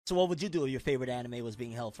So what would you do if your favorite anime was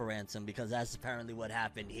being held for ransom? Because that's apparently what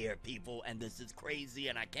happened here, people, and this is crazy,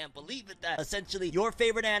 and I can't believe it that essentially your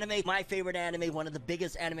favorite anime, my favorite anime, one of the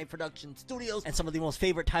biggest anime production studios, and some of the most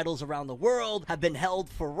favorite titles around the world have been held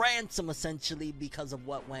for ransom, essentially, because of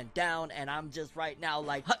what went down, and I'm just right now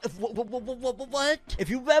like, what? If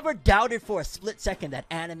you've ever doubted for a split second that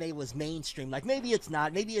anime was mainstream, like maybe it's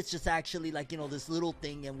not, maybe it's just actually like, you know, this little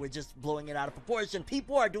thing and we're just blowing it out of proportion,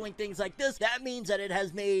 people are doing things like this, that means that it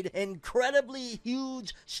has made incredibly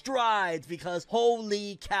huge strides, because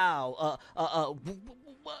holy cow,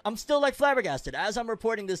 I'm still like flabbergasted as I'm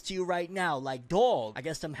reporting this to you right now. Like, dog, I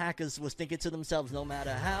guess some hackers was thinking to themselves, no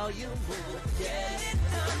matter how you move, get it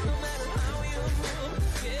done, no matter how you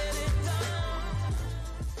move, get it done.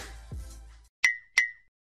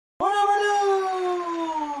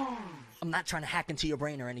 I'm not trying to hack into your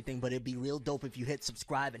brain or anything, but it'd be real dope if you hit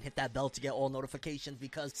subscribe and hit that bell to get all notifications,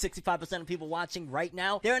 because 65% of people watching right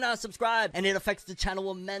now, they're not subscribed, and it affects the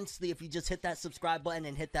channel immensely if you just hit that subscribe button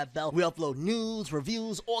and hit that bell. We upload news,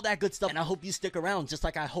 reviews, all that good stuff, and I hope you stick around, just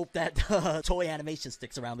like I hope that Toei Animation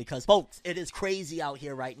sticks around, because folks, it is crazy out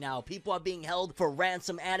here right now. People are being held for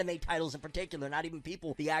ransom, anime titles in particular, not even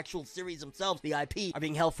people, the actual series themselves, the IP, are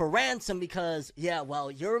being held for ransom because, yeah,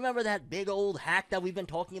 well, you remember that big old hack that we've been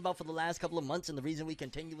talking about for the last couple of months, and the reason we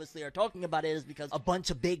continuously are talking about it is because a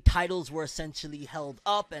bunch of big titles were essentially held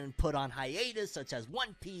up and put on hiatus, such as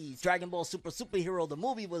One Piece, Dragon Ball Superhero, the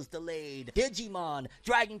movie was delayed, Digimon,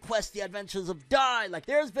 Dragon Quest, The Adventures of Dai. Like,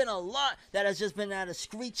 there's been a lot that has just been at a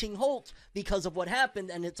screeching halt because of what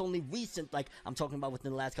happened, and it's only recent, like, I'm talking about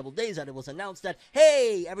within the last couple of days, that it was announced that,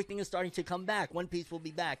 hey, everything is starting to come back, One Piece will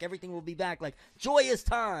be back, everything will be back, like, joyous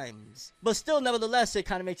times. But still, nevertheless, it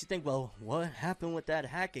kind of makes you think, well, what happened with that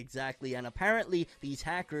hack exactly? And apparently, these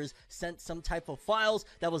hackers sent some type of files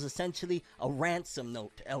that was essentially a ransom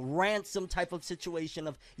note, a ransom type of situation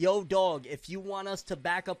of, yo, dog, if you want us to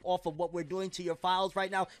back up off of what we're doing to your files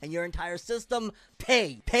right now and your entire system,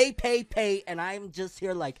 pay. And I'm just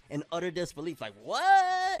here like in utter disbelief, like,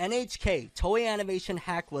 what? NHK, Toei Animation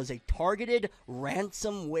hack was a targeted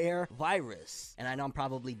ransomware virus. And I know I'm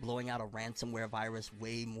probably blowing out a ransomware virus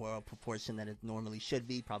way more proportion than it normally should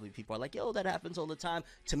be. Probably people are like, yo, that happens all the time.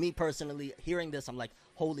 To me personally, hearing this, I'm like,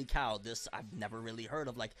 holy cow, this I've never really heard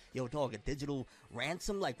of. Like, yo, dog, a digital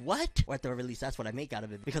ransom? Like, what? Or at the very least, that's what I make out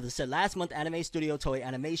of it. Because it said last month, anime studio Toei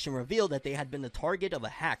Animation revealed that they had been the target of a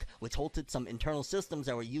hack, which halted some internal systems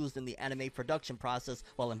that were used in the anime production process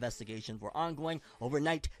while investigations were ongoing.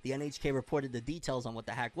 Overnight, the NHK reported the details on what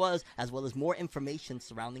the hack was, as well as more information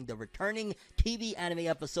surrounding the returning TV anime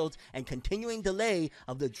episodes and continuing delay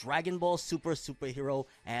of the Dragon Ball Superhero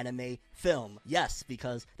anime film. Yes,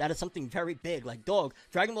 because that is something very big. Like, dog,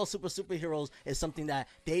 Dragon Ball Superheroes is something that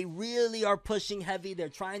they really are pushing heavy. They're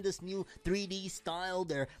trying this new 3D style.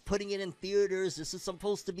 They're putting it in theaters. This is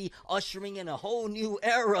supposed to be ushering in a whole new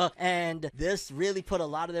era, and this really put a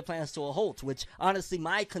lot of their plans to a halt, which honestly,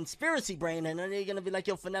 my conspiracy brain, and then they're gonna be like,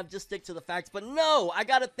 yo, Fnev, just stick to the facts, but no, I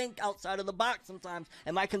gotta think outside of the box sometimes,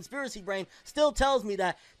 and my conspiracy brain still tells me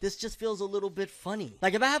that this just feels a little bit funny.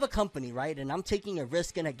 Like, if I have a company, right, and I'm taking a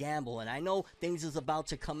risk and a gamble, and I know things is about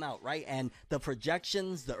to come out, right, and the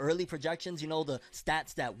projections, the early projections, you know, the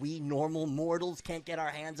stats that we normal mortals can't get our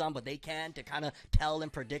hands on, but they can, to kind of tell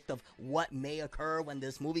and predict of what may occur when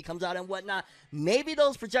this movie comes out and whatnot. Maybe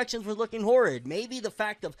those projections were looking horrid. Maybe the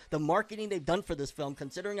fact of the marketing they've done for this film,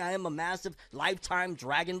 considering I am a massive lifetime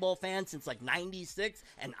Dragon Ball fan since like 96,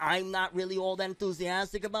 and I'm not really all that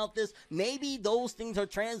enthusiastic about this, maybe those things are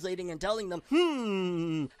translating and telling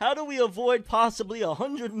them, how do we avoid possibly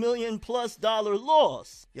 $100 million+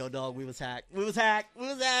 loss? Yo, dog, we was hacked.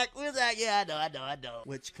 Yeah, I know.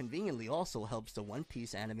 Which conveniently also helps the One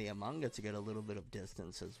Piece anime and manga to get a little bit of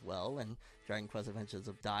distance as well, and Dragon Quest Adventures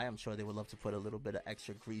of Dai, I'm sure they would love to put a little bit of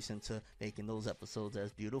extra grease into making those episodes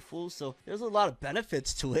as beautiful, so there's a lot of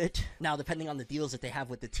benefits to it. Now, depending on the deals that they have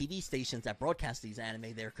with the TV stations that broadcast these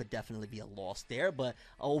anime, there could definitely be a loss there, but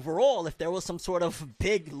overall, if there was some sort of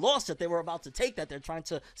big loss that they were about to take that they're trying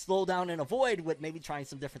to slow down and avoid with maybe trying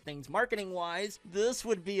some different things marketing-wise, this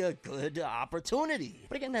would be a good opportunity.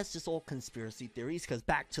 But again, that's just all conspiracy theories, because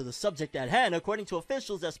back to the subject at hand, according to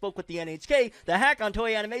officials that spoke with the NHK, the hack on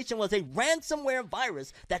Toei Animation was a ransomware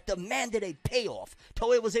virus that demanded a payoff.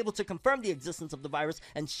 Toei was able to confirm the existence of the virus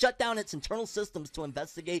and shut down its internal systems to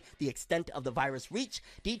investigate the extent of the virus reach.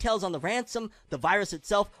 Details on the ransom, the virus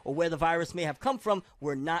itself, or where the virus may have come from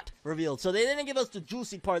were not revealed. So they didn't give us the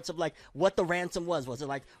juicy parts of like what the ransom was. Was it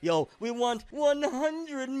like, yo, we want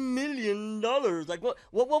 $100 million? Like, what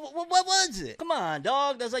was it? Come on,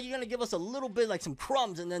 dog. That's like you're gonna give us a little bit, like some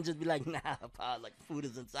crumbs, and then just be like, nah, pa, like food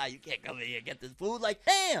is inside. You can't come in here and get this food. Like,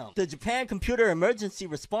 damn. The Japan Computer Emergency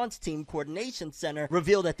Response Team Coordination Center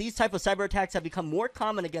revealed that these type of cyber attacks have become more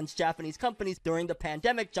common against Japanese companies during the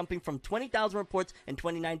pandemic, jumping from 20,000 reports in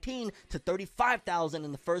 2019 to 35,000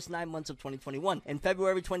 in the first 9 months of 2021. In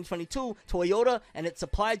February 2022, Toyota and its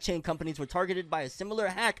supply chain companies were targeted by a similar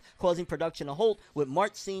hack, causing production to halt, with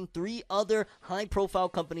March seeing 3 other high-profile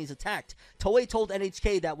companies attacked. Toei told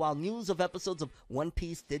NHK that while news of episodes of One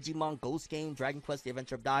Piece, Digimon, Ghost Game, Dragon Quest: The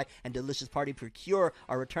Adventure of Dai, and Delicious Party Precure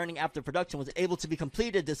are returning after production was able to be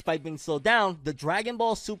completed despite being slowed down, the Dragon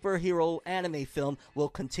Ball superhero anime film will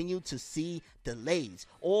continue to see delays.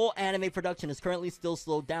 All anime production is currently still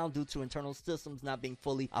slowed down due to internal systems not being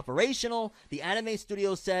fully operational. The anime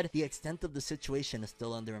studio said the extent of the situation is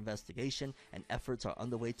still under investigation and efforts are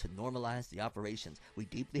underway to normalize the operations. We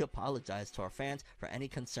deeply apologize to our fans for any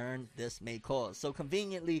concern this may cause. So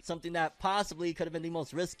conveniently, something that possibly could have been the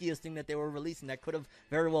most riskiest thing that they were releasing that could have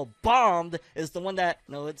very well bombed is the one that,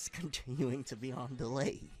 no, it's continuing to be on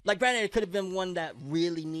delay. Like, granted, it could have been one that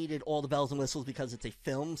really needed all the bells and whistles because it's a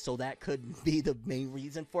film, so that could be the main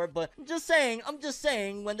reason for it. But I'm just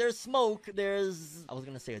saying, when there's smoke, there's, I was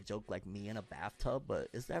gonna say a joke like me in a bathtub, but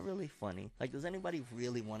is that really funny? Like, does anybody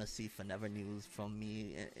really want to see Forever News from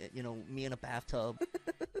me, me in a bathtub?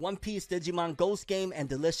 One Piece, Digimon, Ghost Game, and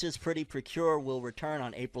Delicious Pretty Precure will return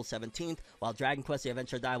on April 17th, while Dragon Quest: The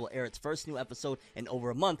Adventure of Dai will air its first new episode in over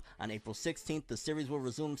a month on April 16th. The series will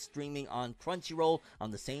resume streaming on Crunchyroll on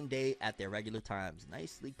the same day at their regular times.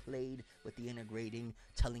 Nicely played with the integrating,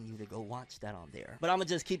 telling you to go watch that on there. But I'm gonna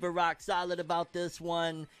just keep it rock solid about this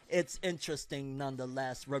one. It's interesting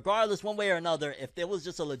nonetheless. Regardless, one way or another, if there was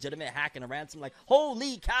just a legitimate hack and a ransom, like,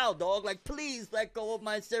 holy cow, dog, like, please let go of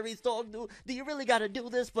my series, dog. Do you really gotta do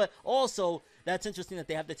this? But also, that's interesting that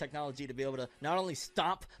they have the technology to be able to not only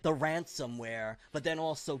stop the ransomware, but then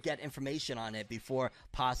also get information on it before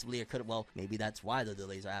possibly it could, well, maybe that's why the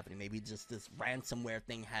delays are happening. Maybe just this ransomware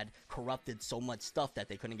thing had corrupted so much stuff that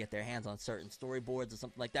they couldn't get their hands on certain storyboards or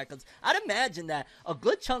something like that. Because I'd imagine that a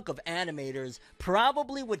good chunk of animators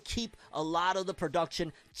probably would keep a lot of the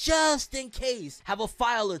production just in case, have a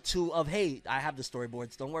file or two of, hey, I have the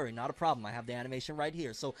storyboards, don't worry, not a problem, I have the animation right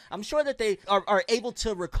here. So I'm sure that they are able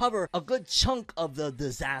to recover a good chunk of the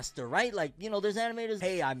disaster, right? Like, there's animators,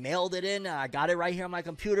 hey, I mailed it in, I got it right here on my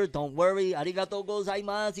computer, don't worry, arigatou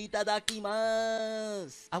gozaimasu,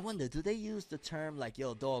 itadakimasu. I wonder, do they use the term like,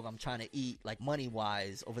 yo, dog, I'm trying to eat, like,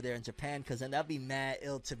 money-wise over there in Japan? Because then that'd be mad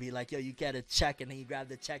ill to be like, yo, you get a check, and then you grab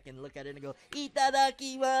the check and look at it and go,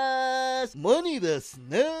 itadakimasu, money desu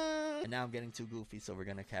ne. And now I'm getting too goofy, so we're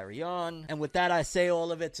gonna carry on. And with that, I say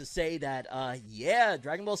all of it to say that, yeah,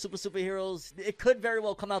 Dragon Ball Superheroes, it could very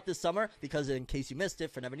well come out this summer, because in case you missed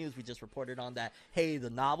it, for Never News, we just reported on that, hey, the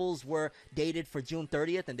novels were dated for June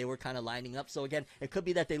 30th, and they were kind of lining up. So again, it could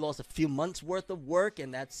be that they lost a few months worth of work,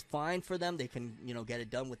 and that's fine for them. They can, get it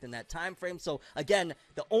done within that time frame. So again,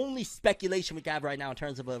 the only speculation we have right now in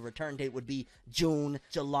terms of a return date would be June,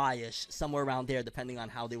 July-ish, somewhere around there, depending on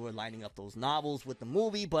how they were lining up those novels with the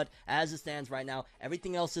movie. But as it stands right now,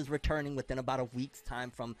 everything else is returning within about a week's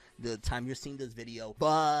time from the time you're seeing this video.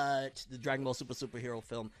 But the Dragon Ball Superhero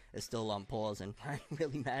film is still on pause, and I'm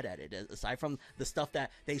really mad at it. Aside from the stuff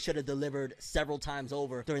that they should have delivered several times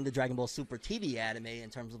over during the Dragon Ball Super TV anime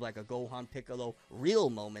in terms of like a Gohan Piccolo real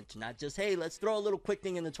moment, not just, hey, let's throw a little quick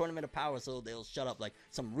thing in the Tournament of Power so they'll shut up. Like,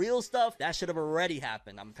 some real stuff that should have already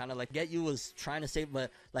happened. I'm kind of like, Get You was trying to say,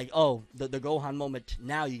 but like, oh, the Gohan moment,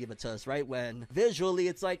 now you give it to us, right? When visually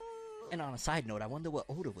it's like, and on a side note, I wonder what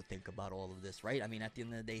Oda would think about all of this, right? I mean, at the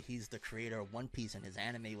end of the day, he's the creator of One Piece, and his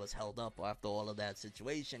anime was held up after all of that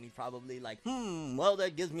situation. He's probably like, well,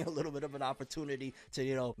 that gives me a little bit of an opportunity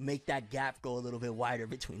to, make that gap go a little bit wider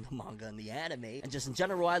between the manga and the anime. And just in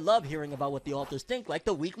general, I love hearing about what the authors think, like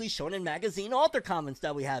the weekly Shonen Magazine author comments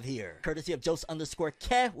that we have here. Courtesy of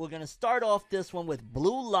Jose_Ke, we're gonna start off this one with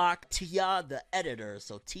Blue Lock Tia, the editor.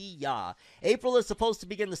 So Tia. April is supposed to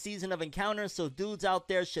begin the season of encounters, so dudes out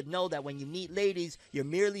there should know that when you meet ladies, you're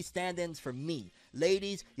merely stand-ins for me.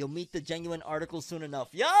 Ladies, you'll meet the genuine article soon enough.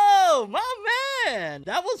 Yo, my man!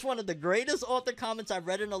 That was one of the greatest author comments I've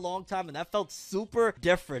read in a long time, and that felt super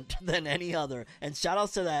different than any other. And shout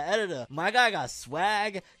outs to that editor. My guy got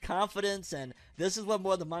swag, confidence, and This is what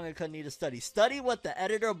more the mangaka need to study. Study what the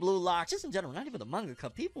editor of Blue Lock, just in general, not even the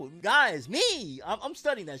mangaka, people, guys, me, I'm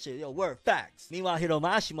studying that shit. Yo, word, facts. Meanwhile, Hiro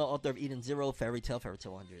Mashima, author of Eden Zero, Fairy Tail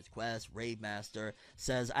 100's Quest, Raid Master,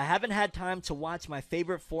 says, I haven't had time to watch my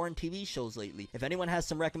favorite foreign TV shows lately. If anyone has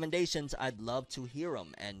some recommendations, I'd love to hear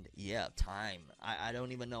them. And yeah, time. I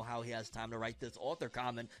don't even know how he has time to write this author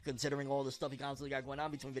comment, considering all the stuff he constantly got going on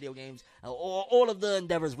between video games, all of the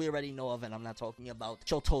endeavors we already know of. And I'm not talking about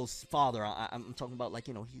Choto's father. I'm talking about, like,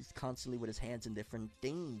 you know, he's constantly with his hands in different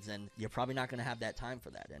things, and you're probably not going to have that time for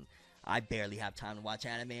that. And I barely have time to watch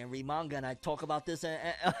anime and read manga, and I talk about this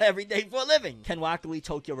every day for a living. Ken Wakui,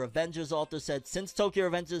 Tokyo Revengers author, said, since Tokyo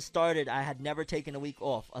Revengers started, I had never taken a week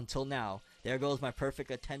off until now. There goes my perfect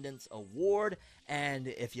attendance award. And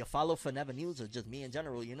if you follow Funeva News or just me in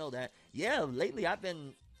general, you know that, yeah, lately I've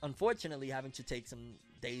been, unfortunately, having to take some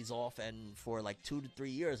days off, and for like 2 to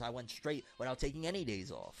 3 years I went straight without taking any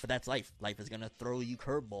days off. But that's life. Life is gonna throw you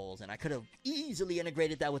curveballs, and I could have easily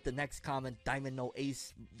integrated that with the next comment, Diamond No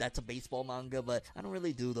Ace. That's a baseball manga, but I don't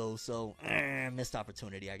really do those, so missed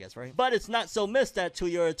opportunity, I guess, right? But it's not so missed that To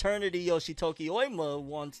Your Eternity Yoshitoki Oima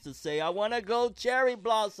wants to say, I want to go cherry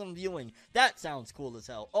blossom viewing. That sounds cool as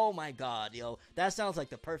hell. Oh my god, yo, that sounds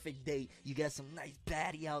like the perfect date. You get some nice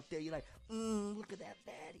baddie out there, you're like, look at that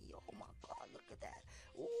baddie. Oh my god, look at that.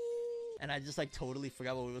 Ooh. And I just like totally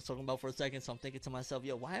forgot what we were talking about for a second, so I'm thinking to myself,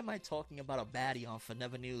 yo, why am I talking about a baddie on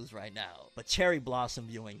Funeva News right now? But cherry blossom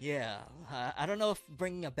viewing, yeah. I don't know if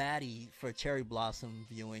bringing a baddie for cherry blossom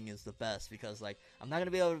viewing is the best, because like I'm not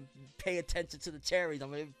gonna be able to pay attention to the cherries.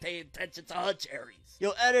 I'm gonna pay attention to her cherries.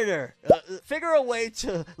 Yo, editor, figure a way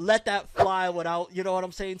to let that fly without, you know what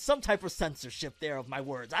I'm saying, some type of censorship there of my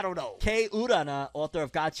words. I don't know. Kei Urana, author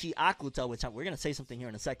of Gachi Akuta, which we're gonna say something here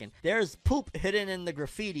in a second. There's poop hidden in the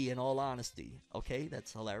graffiti, in all honesty. Okay,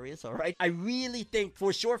 that's hilarious. All right, I really think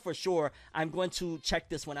for sure I'm going to check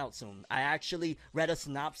this one out soon. I actually read a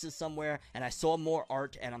synopsis somewhere, and I saw more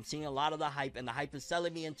art, and I'm seeing a lot of the hype, and the hype is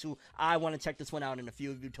selling me into, I want to check this one out, and a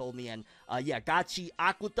few of you told me, and yeah, Gachi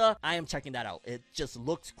Akuta, I am checking that out. It just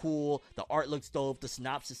looks cool, the art looks dope, the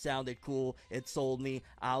synopsis sounded cool, it sold me.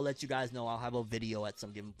 I'll let you guys know. I'll have a video at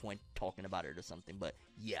some given point talking about it or something, but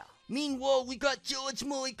yeah. Meanwhile, we got George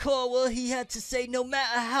Morikawa. He had to say, no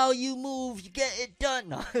matter how you move, you get it done.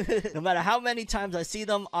 No. No matter how many times I see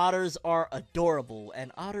them, otters are adorable.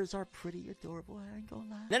 And otters are pretty adorable, I ain't gonna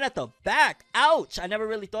lie. Then at the back, ouch! I never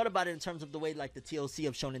really thought about it in terms of the way like the TOC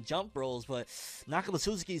of Shonen Jump rolls, but Nakaba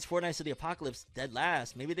Suzuki's Four Knights of the Apocalypse dead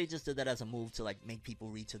last. Maybe they just did that as a move to like make people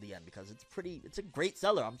read to the end, because it's a great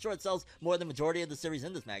seller. I'm sure it sells more than the majority of the series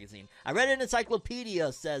in this magazine. I read an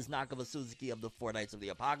encyclopedia, says Nakaba Suzuki of the Four Knights of the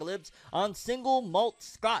Apocalypse, on single malt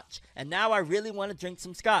scotch, and now I really want to drink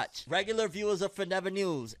some scotch. Regular viewers of Funeva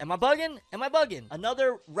News, am I bugging? Am I bugging?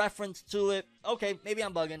 Another reference to it. Okay, maybe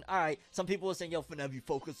I'm bugging. Alright, some people are saying, yo, Funeva, you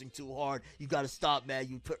focusing too hard. You gotta stop, man.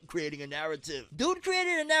 You creating a narrative. Dude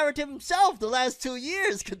created a narrative himself the last 2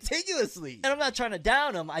 years continuously. And I'm not trying to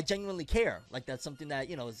down him. I genuinely care. Like, that's something that,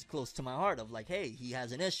 you know, is close to my heart of like, hey, he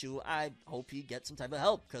has an issue. I hope he gets some type of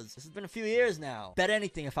help, because this has been a few years now. Bet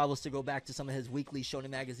anything, if I was to go back to some of his weekly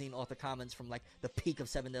Shonen Magazine author comments from like the peak of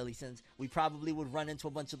Seven Deadly Sins, we probably would run into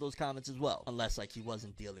a bunch of those comments as well, unless like he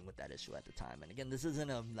wasn't dealing with that issue at the time. And again, this isn't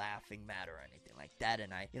a laughing matter or anything like that,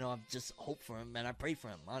 and I, you know, I just hope for him and I pray for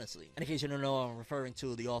him, honestly. In case you don't know, I'm referring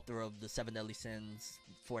to the author of the Seven Deadly Sins,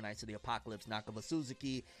 Four Knights of the Apocalypse, Nakaba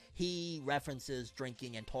Suzuki. He references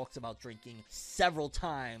drinking and talks about drinking several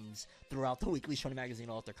times throughout the weekly Shonen Magazine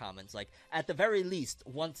author comments. Like, at the very least,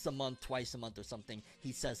 once a month, twice a month or something,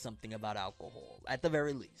 he says something about alcohol. At the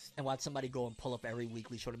very least. And watch somebody go and pull up every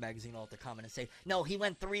weekly Shonen Magazine author comment and say, no, he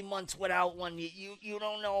went 3 months without one. You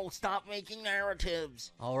don't know. Stop making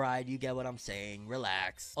narratives. Alright, you get what I'm saying.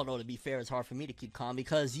 Relax. Although, to be fair, it's hard for me to keep calm,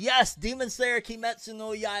 because yes, Demon Slayer Kimetsu no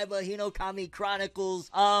Yaiba Hinokami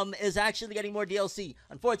Chronicles is actually getting more DLC.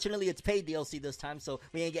 Unfortunately, it's paid DLC this time, so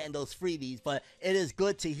we ain't getting those freebies, but it is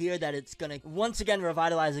good to hear that it's gonna once again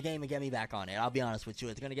revitalize the game and get me back on it. I'll be honest with you,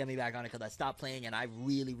 it's gonna get me back on it, because I stopped playing and I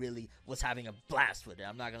really was having a blast with it.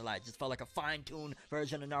 I'm not gonna lie, it just felt like a fine-tuned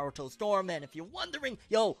version of Naruto Storm. And if you're wondering,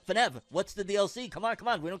 yo, Funeva, what's the DLC? Come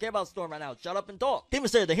on, we don't care about Storm right now. Shut up and talk. Demon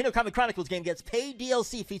Slayer, the Hinokami Chronicles game, gets paid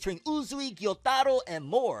DLC featuring Uzui, Gyotaro, and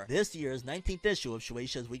more. This year's 19th issue of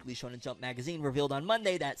Shueisha's Weekly Shonen Jump magazine revealed on Monday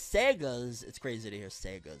Sunday that Sega's, it's crazy to hear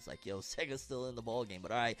Sega's, like, yo, Sega's still in the ball game, but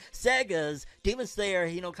alright, Sega's Demon Slayer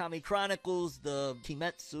Hinokami Chronicles, the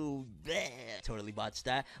Kimetsu, bleh, totally botched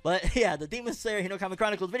that, but yeah, the Demon Slayer Hinokami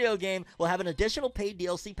Chronicles video game will have an additional paid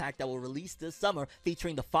DLC pack that will release this summer,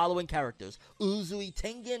 featuring the following characters: Uzui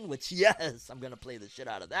Tengen, which, yes, I'm gonna play the shit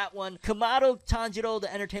out of that one. Kamado Tanjiro,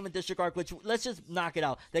 the Entertainment District arc, which, let's just knock it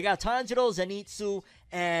out. They got Tanjiro, Zenitsu,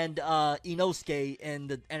 and Inosuke in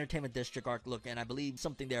the Entertainment District arc look, and I believe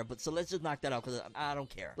something there, but so let's just knock that out, because I don't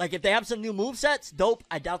care. Like, if they have some new movesets, dope.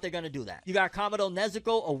 I doubt they're gonna do that. You got Kamado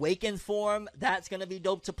Nezuko, Awakened form, that's gonna be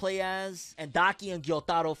dope to play as, and Daki and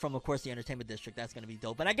Gyotaro from, of course, the Entertainment District, that's gonna be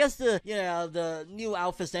dope. And I guess the new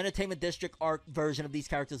Alphas, the Entertainment District arc version of these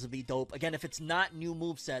characters would be dope. Again, if it's not new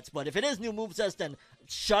movesets, but if it is new movesets, then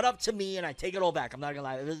shut up to me and I take it all back. I'm not gonna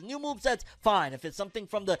lie. If it's new movesets, fine. If it's something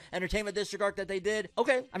from the Entertainment District arc that they did,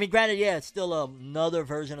 okay. I mean, granted, yeah, it's still another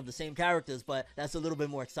version of the same characters, but that's a little bit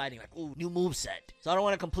more exciting. Like, ooh, new moveset. So I don't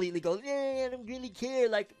want to completely go, yeah, I don't really care.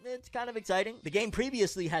 Like, it's kind of exciting. The game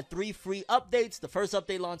previously had 3 free updates. The first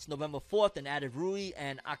update launched November 4th and added Rui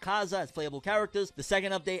and Akaza as playable characters. The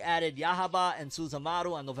second update added Yahaba and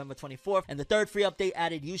Suzumaru on November 24th. And the third free update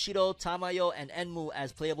added Yushiro, Tamayo, and Enmu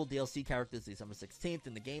as playable DLC characters December 16th.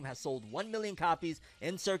 And the game has sold 1 million copies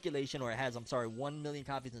in circulation, or it has, 1 million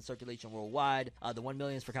copies in circulation worldwide. The 1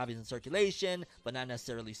 million is for copies in circulation, but not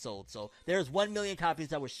necessarily sold. So there's 1 million copies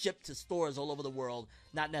that were shipped to stores all over the world,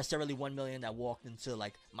 not necessarily 1 million that walked into,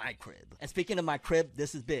 like, my crib. And speaking of my crib,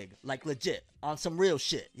 this is big, like, legit, on some real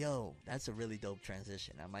shit. Yo, that's a really dope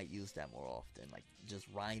transition. I might use that more often, like, just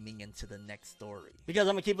rhyming into the next story. Because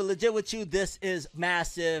I'm gonna keep it legit with you, this is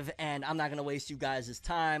massive, and I'm not gonna waste you guys'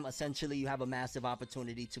 time. Essentially, you have a massive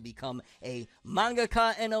opportunity to become a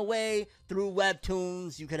mangaka in a way through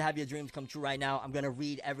Webtoons. You could have your dreams come true right now. I'm gonna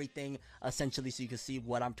read everything, essentially, so you can see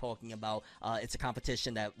what I'm talking about. It's a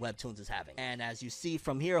competition that Webtoons is having. And as you see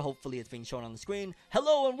from here, hopefully it's being shown on the screen.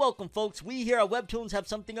 Hello and welcome, folks. We here at Webtoons have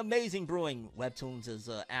something amazing brewing. Webtoons is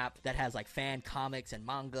an app that has, like, fan comics and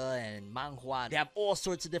manga and manhwa. They have all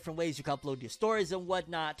sorts of different ways you can upload your stories and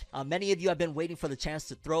whatnot. Many of you have been waiting for the chance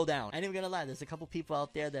to throw down. I ain't even gonna lie, there's a couple people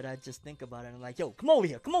out there that I just think about it and I'm like, yo, come over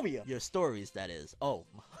here. Your stories, that is. Oh,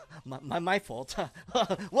 my fault.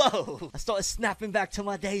 Whoa, I started snapping back to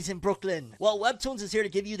my days in Brooklyn. Well, Webtoons is here to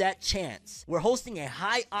give you that chance. We're hosting a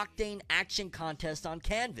high-octane action contest on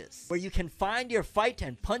Canvas, where you can find your fight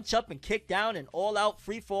and punch up and kick down and all-out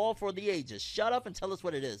free-for-all for the ages. Shut up and tell us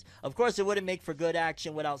what it is. Of course, it wouldn't make for good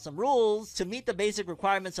action without some rules. To meet the basic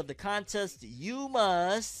requirements of the contest, you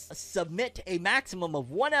must submit a maximum of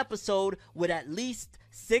 1 episode with at least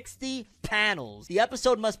 60 panels. The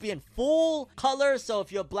episode must be in full color, so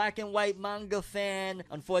if you're a black and white manga fan,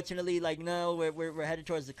 unfortunately, like, no, we're headed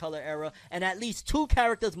towards the color era, and at least 2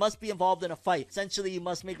 characters must be involved in a fight. Essentially, you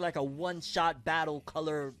must make like a one-shot battle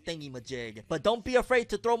color thingy-majig. But don't be afraid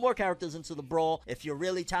to throw more characters into the brawl. If you're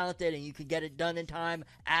really talented and you can get it done in time,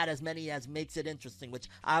 add as many as makes it interesting, which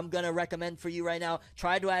I'm gonna recommend for you right now.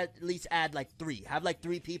 Try to at least add like 3. Have like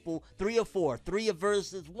 3 people, 3 or 4, 3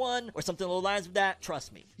 versus 1, or something along the lines of that. Trust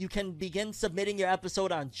me. You can begin submitting your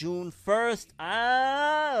episode on June 1st.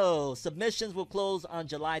 Submissions will close on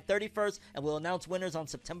July 31st, and we'll announce winners on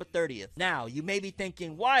September 30th. Now, you may be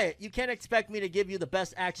thinking, Wyatt, you can't expect me to give you the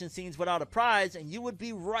best action scenes without a prize, and you would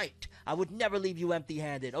be right. I would never leave you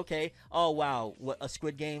empty-handed. Okay. Oh, wow. What, a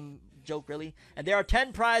Squid Game joke, really? And there are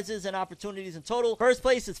 10 prizes and opportunities in total. First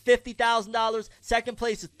place is $50,000. Second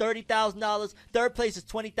place is $30,000. Third place is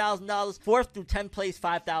 $20,000. Fourth through 10th place,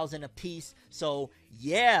 $5,000 apiece. So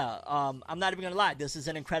yeah, I'm not even gonna lie, this is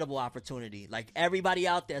an incredible opportunity. Like, everybody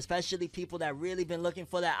out there, especially people that really been looking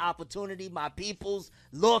for that opportunity, my peoples,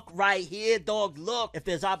 look right here, dog, look. If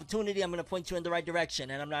there's opportunity, I'm gonna point you in the right direction.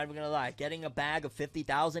 And I'm not even gonna lie, getting a bag of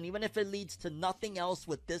 50,000, even if it leads to nothing else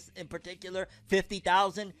with this in particular,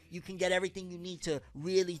 50,000, you can get everything you need to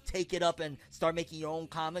really take it up and start making your own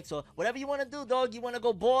comics or whatever you want to do, dog. You want to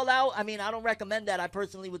go ball out? I mean, I don't recommend that. I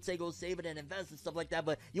personally would say go save it and invest and stuff like that,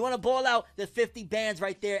 but you want to ball out, there's 50 bands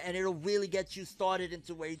right there, and it'll really get you started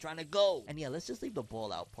into where you're trying to go. And yeah, let's just leave the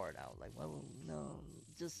ball out part out. Like, well, no,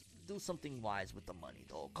 just do something wise with the money,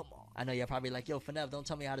 though. Come on. I know you're probably like, yo, Fenev, don't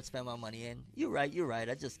tell me how to spend my money. And you're right.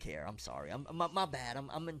 I just care. I'm sorry. My bad.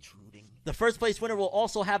 I'm intruding. The first place winner will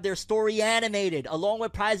also have their story animated, along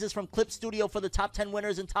with prizes from Clip Studio for the top 10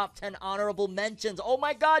 winners and top 10 honorable mentions. Oh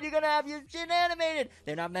my god, you're gonna have your shit animated!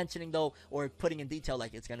 They're not mentioning, though, or putting in detail,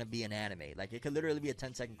 like, it's gonna be an anime. Like, it could literally be a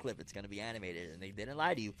 10-second clip. It's gonna be animated, and they didn't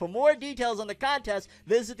lie to you. For more details on the contest,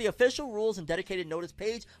 visit the official rules and dedicated notice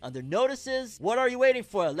page under notices. What are you waiting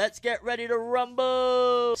for? Let's get ready to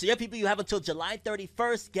rumble! So yeah, people, you have until July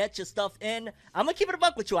 31st. Get your stuff in. I'm gonna keep it a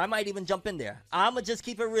buck with you. I might even jump in there. I'm gonna just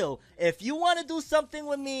keep it real. If you want to do something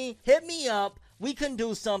with me, hit me up. We can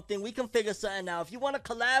do something. We can figure something out. If you want to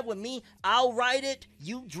collab with me, I'll write it.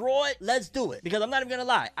 You draw it. Let's do it. Because I'm not even going to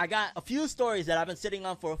lie. I got a few stories that I've been sitting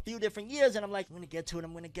on for a few different years. And I'm like, I'm going to get to it.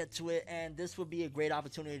 I'm going to get to it. And this would be a great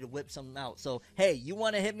opportunity to whip something out. So, hey, you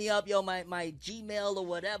want to hit me up? Yo, my Gmail or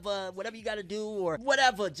whatever you got to do or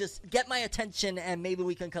whatever. Just get my attention and maybe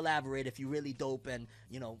we can collaborate if you're really dope. And,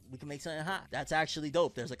 you know, we can make something hot. That's actually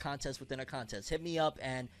dope. There's a contest within a contest. Hit me up.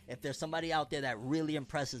 And if there's somebody out there that really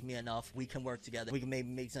impresses me enough, we can work together. We can maybe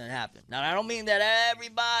make something happen. Now, I don't mean that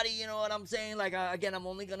everybody, you know what I'm saying? Like, again, I'm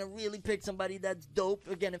only gonna really pick somebody that's dope,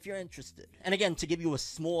 again, if you're interested. And again, to give you a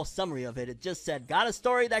small summary of it, it just said, got a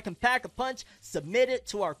story that can pack a punch? Submit it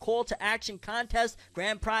to our call to action contest.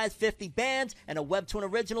 Grand prize, 50 bands and a Webtoon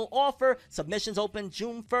original offer. Submissions open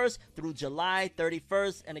June 1st through July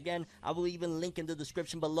 31st. And again, I will even link in the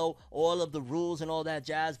description below all of the rules and all that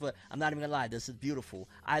jazz, but I'm not even gonna lie, this is beautiful.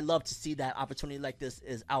 I love to see that opportunity like this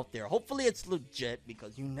is out there. Hopefully it's legit,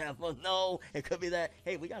 because you never know. It could be that,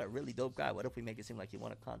 hey, we got a really dope guy. What if we make it seem like he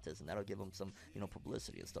won a contest, and that'll give him some, you know,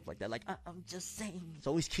 publicity and stuff like that. Like, I'm just saying.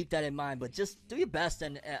 So always keep that in mind, but just do your best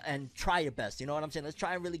and try your best. You know what I'm saying? Let's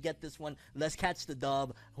try and really get this one. Let's catch the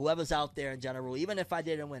dub. Whoever's out there in general, even if I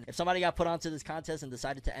didn't win. If somebody got put onto this contest and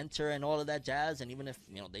decided to enter and all of that jazz, and even if,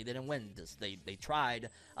 you know, they didn't win, they tried,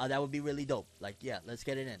 that would be really dope. Like, yeah, let's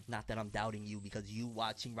get it in. Not that I'm doubting you, because you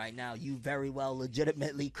watching right now, you very well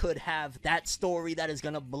legitimately could have that story that is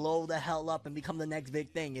gonna blow the hell up and become the next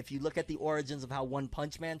big thing. If you look at the origins of how One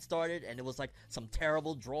Punch Man started, and it was like some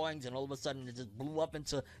terrible drawings, and all of a sudden it just blew up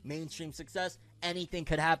into mainstream success, anything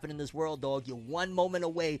could happen in this world, dog. You're one moment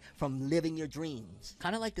away from living your dreams.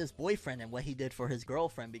 Kind of like this boyfriend and what he did for his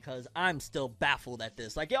girlfriend, because I'm still baffled at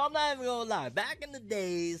this. Like, yo, I'm not even gonna lie. Back in the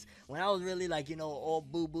days when I was really, like, you know, all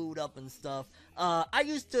boo-booed up and stuff, I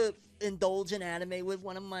used to indulge in anime with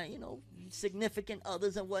one of my, you know, significant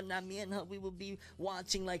others and whatnot. Me and her, we would be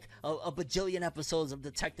watching like a bajillion episodes of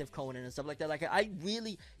Detective Conan and stuff like that. Like, I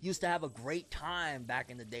really used to have a great time back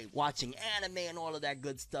in the day watching anime and all of that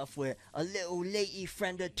good stuff with a little lady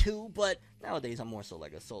friend or two. But nowadays I'm more so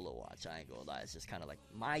like a solo watch. I ain't gonna lie, it's just kind of like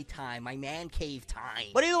my time, my man cave time.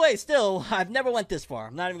 But either way, still, I've never went this far.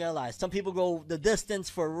 I'm not even gonna lie. Some people go the distance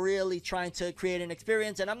for really trying to create an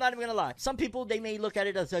experience, and I'm not even gonna lie. Some people, they may look at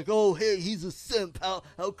it as like, oh, hey, he's a simp. How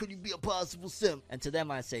could he be a possible simp? And to them,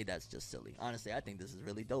 I say that's just silly. Honestly, I think this is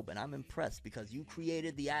really dope, and I'm impressed because you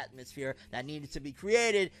created the atmosphere that needed to be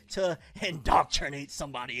created to indoctrinate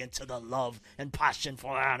somebody into the love and passion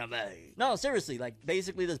for anime. No, seriously, like,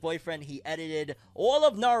 basically this boyfriend, he edited all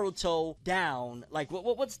of Naruto down. Like,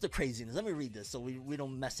 what's the craziness? Let me read this so we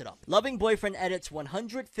don't mess it up. Loving boyfriend edits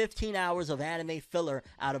 115 hours of anime filler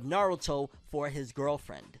out of Naruto for his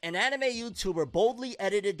girlfriend. An anime YouTuber boldly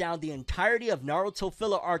edited down the entirety of Naruto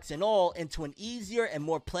filler arcs and all into an easier and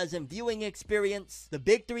more pleasant viewing experience. The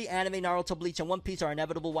big three, anime, Naruto, Bleach, and One Piece, are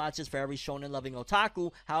inevitable watches for every shonen-loving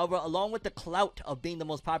otaku. However, along with the clout of being the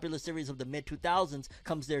most popular series of the mid-2000s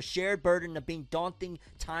comes their shared burden of being daunting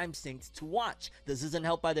time sinks to watch. This isn't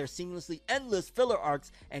helped by their seamlessly endless filler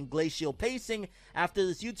arcs and glacial pacing. After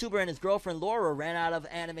this YouTuber and his girlfriend Laura ran out of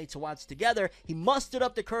anime to watch together, he mustered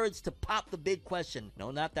up the courage to pop the big question.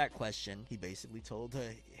 No, not that question. He basically told her,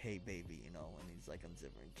 hey baby, you know, and he's like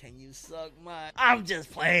unzipping, can you suck my... I'm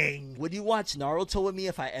just playing. Would you watch Naruto with me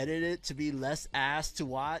if I edited it to be less ass to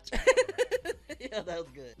watch? Yeah, that was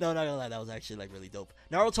good. No, not gonna lie, that was actually like really dope.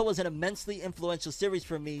 Naruto was an immensely influential series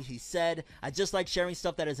for me, he said. I just like sharing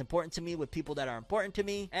stuff that is important to me with people that are important to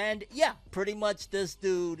me. And yeah, pretty much this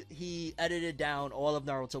dude, he edited down all of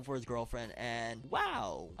Naruto for his girlfriend, and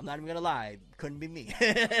wow, I'm not even gonna lie, couldn't be me.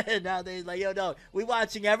 Nowadays, like, yo, dog, we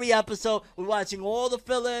watching every episode, we watching all the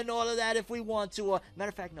filler and all of that if we want to. Matter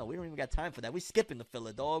of fact, no, we don't even got time for that. We skipping the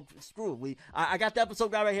filler, dog. Screw it. I got the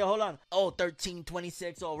episode guy right here. Hold on. Oh,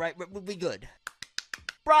 1326. All right, we good.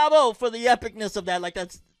 Bravo for the epicness of that. Like,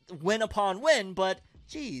 that's win upon win, but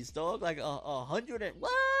geez, dog, like 100 and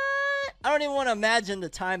what? I don't even want to imagine the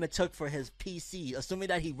time it took for his PC, assuming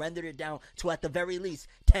that he rendered it down to at the very least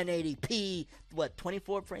 1080p,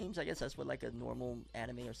 24 frames? I guess that's what like a normal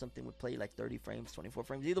anime or something would play, like 30 frames, 24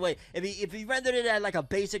 frames. Either way, if he rendered it at like a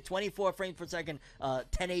basic 24 frames per second,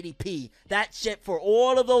 1080p, that shit for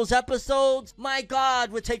all of those episodes, my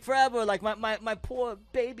God, would take forever. Like my poor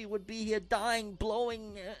baby would be here dying,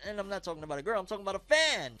 blowing, and I'm not talking about a girl, I'm talking about a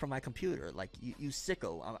fan from my computer. Like, you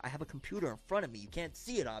sicko. I have a computer in front of me. You can't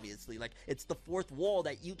see it, obviously. Like, it's the fourth wall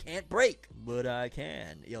that you can't break. But I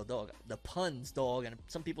can. Yo, dog, the puns, dog, and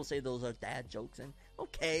some people say those are dad jokes, and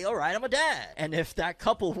okay, alright, I'm a dad. And if that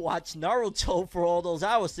couple watched Naruto for all those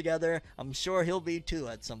hours together, I'm sure he'll be too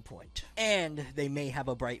at some point. And they may have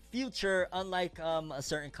a bright future, unlike a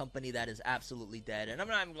certain company that is absolutely dead. And I'm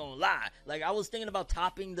not even gonna lie, like, I was thinking about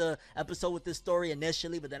topping the episode with this story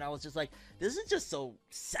initially, but then I was just like, this is just so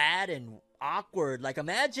sad and awkward. Like,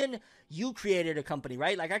 imagine you created a company,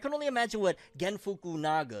 right? Like, I could only imagine what Gen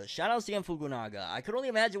Fukunaga, shout out to Gen Fukunaga, I could only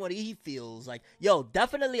imagine what he feels like. Yo,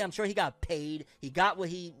 definitely, I'm sure he got paid, he got what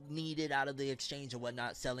he needed out of the exchange and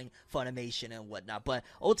whatnot, selling Funimation and whatnot. But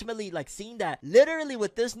ultimately, like, seeing that literally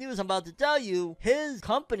with this news I'm about to tell you, his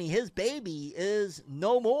company, his baby is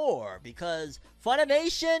no more, because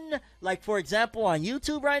Funimation, like, for example, on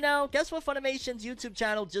YouTube right now, guess what Funimation's YouTube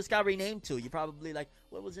channel just got renamed to? You're probably like,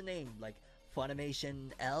 what was the name? Like,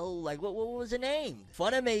 Funimation L? Like, what was the name?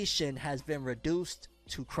 Funimation has been reduced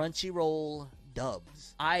to Crunchyroll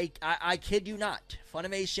Dubs. I kid you not.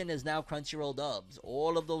 Funimation is now Crunchyroll Dubs.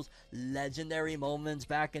 All of those legendary moments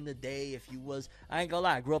back in the day, if you was, I ain't gonna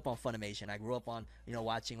lie, I grew up on Funimation. I grew up on, you know,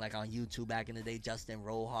 watching, like, on YouTube back in the day, Justin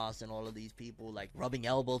Rojas and all of these people, like, rubbing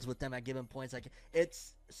elbows with them at given points. Like,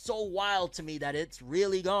 it's so wild to me that it's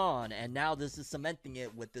really gone, and now this is cementing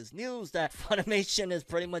it with this news that Funimation is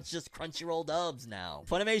pretty much just Crunchyroll Dubs now.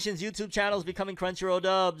 Funimation's YouTube channel is becoming Crunchyroll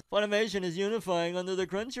Dubs. Funimation is unifying under the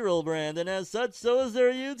Crunchyroll brand, and as such, so is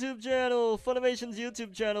their YouTube channel. Funimation's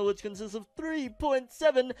YouTube channel, which consists of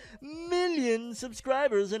 3.7 million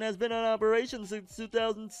subscribers and has been in operation since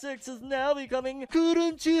 2006, is now becoming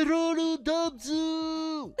Crunchyroll Dubs.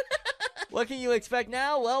 What can you expect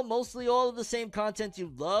now? Well, mostly all of the same content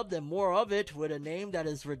you loved and more of it with a name that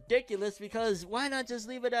is ridiculous, because why not just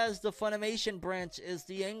leave it as the Funimation branch is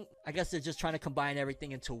the I guess they're just trying to combine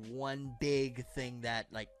everything into one big thing that,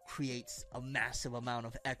 like, creates a massive amount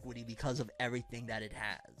of equity because of everything that it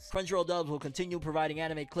has. Crunchyroll Dubs will continue providing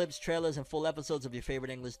anime clips, trailers, and full episodes of your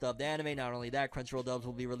favorite English dubbed anime. Not only that, Crunchyroll Dubs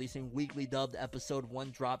will be releasing weekly dubbed episode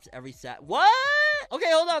 1 drops every What?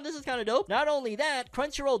 Okay, hold on, this is kind of dope. Not only that,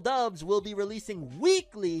 Crunchyroll Dubs will be releasing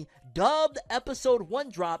weekly dubbed episode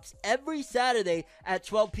 1 drops every Saturday at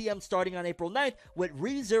 12 p.m. starting on April 9th, with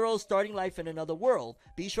ReZero starting life in another world.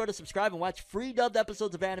 Be sure to subscribe and watch free dubbed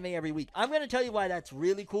episodes of anime every week. I'm going to tell you why that's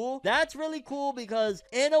really cool. That's really cool because,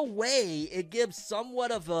 in a way, it gives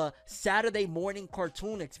somewhat of a Saturday morning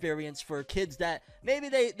cartoon experience for kids that maybe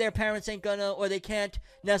their parents ain't gonna, or they can't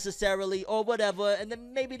necessarily, or whatever, and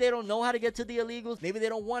then maybe they don't know how to get to the illegals, maybe they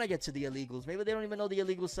don't want to get to the illegals, maybe they don't even know the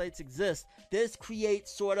illegal sites exist. This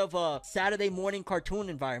creates sort of a Saturday morning cartoon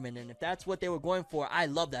environment, and if that's what they were going for, I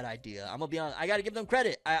love that idea. I'm gonna be honest, I gotta give them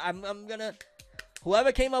credit. I'm gonna...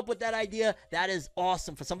 Whoever came up with that idea, that is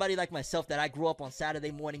awesome. For somebody like myself that I grew up on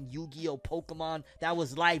Saturday morning Yu-Gi-Oh! Pokemon, that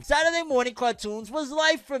was life. Saturday morning cartoons was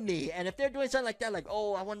life for me. And if they're doing something like that, like,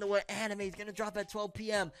 oh, I wonder what anime is going to drop at 12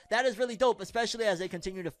 p.m., that is really dope, especially as they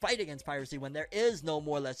continue to fight against piracy when there is no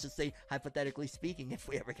more, let's just say, hypothetically speaking, if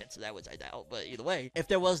we ever get to that, which I doubt, but either way, if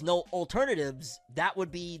there was no alternatives, that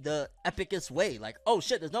would be the epicest way. Like, oh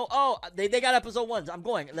shit, there's no, oh, they got episode 1s, I'm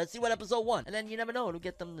going, let's see what episode 1, and then you never know, it'll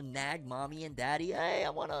get them to nag mommy and daddy, hey, I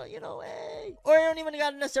wanna, you know, hey. Or it don't even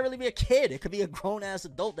gotta necessarily be a kid. It could be a grown-ass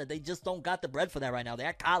adult that they just don't got the bread for that right now. They're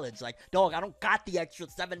at college. Like, dog, I don't got the extra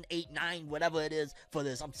 7, 8, 9, whatever it is for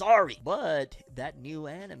this. I'm sorry. But that new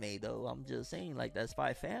anime, though, I'm just saying, like, that's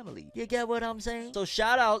Spy Family. You get what I'm saying? So,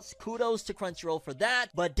 shout-outs, kudos to Crunchyroll for that.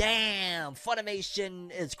 But damn,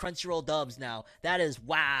 Funimation is Crunchyroll Dubs now. That is,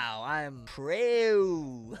 wow, I'm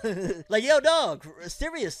proud. Like, yo, dog,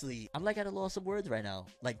 seriously. I'm, like, at a loss of words right now.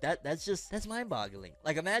 Like, that's mind-boggling.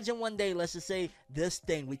 Like, imagine one day, let's just say this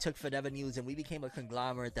thing, we took Forever News and we became a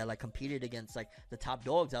conglomerate that, like, competed against, like, the top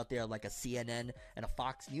dogs out there, like a CNN and a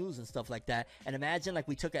Fox News and stuff like that. And imagine, like,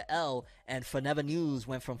 we took a L and Forever News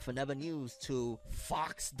went from Forever News to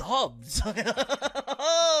Fox Dubs.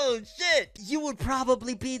 Oh, shit. You would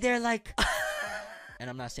probably be there, like... And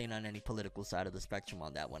I'm not saying on any political side of the spectrum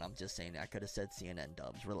on that one. I'm just saying I could have said CNN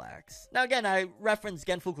dubs. Relax. Now, again, I referenced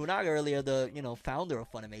Gen Fukunaga earlier, the, founder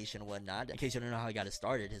of Funimation and whatnot. In case you don't know how he got it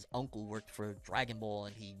started, his uncle worked for Dragon Ball,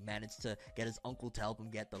 and he managed to get his uncle to help him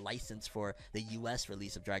get the license for the US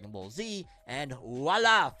release of Dragon Ball Z, and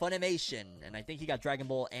voila, Funimation. And I think he got Dragon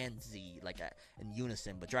Ball and Z, like, in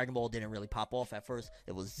unison, but Dragon Ball didn't really pop off at first.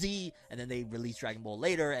 It was Z, and then they released Dragon Ball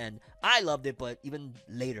later, and I loved it, but even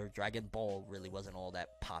later, Dragon Ball really wasn't all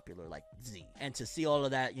that popular like Z. And to see all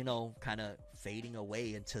of that, kind of fading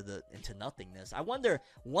away into nothingness, I wonder,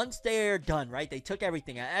 once they're done, right, they took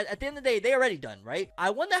everything, at the end of the day, they're already done, right?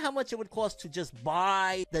 I wonder how much it would cost to just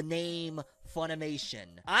buy the name Funimation.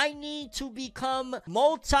 I need to become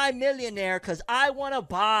multi-millionaire because I want to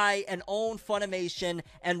buy and own Funimation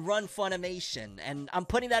and run Funimation, and I'm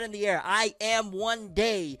putting that in the air. I am one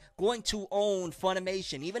day going to own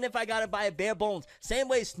Funimation, even if I gotta buy it bare bones. Same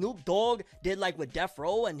way Snoop Dogg did, like, with Death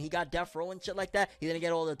Row, and he got Death Row and shit like that. He didn't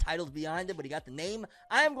get all the titles behind it, but he got the name.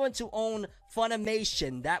 I am going to own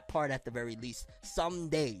Funimation, that part at the very least,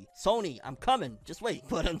 someday. Sony, I'm coming. Just wait.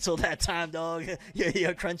 But until that time, dog,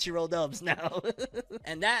 you're Crunchyroll dubs now.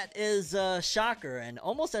 And that is a shocker, and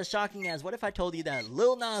almost as shocking as, what if I told you that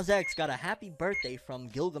Lil Nas X got a happy birthday from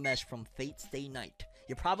Gilgamesh from Fate Stay Night?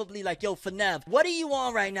 You're probably like, yo, Fenev, what are you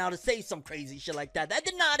on right now to say some crazy shit like that? That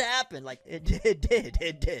did not happen. Like, it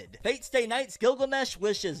did. Fate Stay Night's Gilgamesh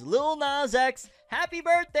wishes Lil Nas X happy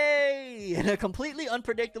birthday! In a completely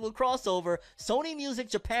unpredictable crossover, Sony Music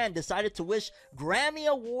Japan decided to wish Grammy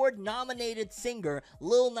Award-nominated singer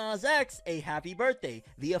Lil Nas X a happy birthday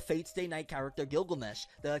via Fate Stay Night character Gilgamesh.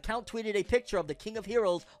 The account tweeted a picture of the King of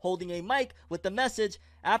Heroes holding a mic with the message,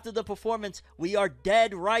 "After the performance, we are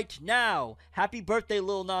dead right now. Happy birthday,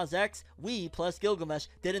 Lil Nas X. We, plus Gilgamesh,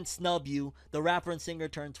 didn't snub you." The rapper and singer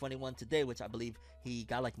turned 21 today, which I believe he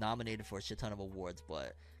got, like, nominated for a shit ton of awards,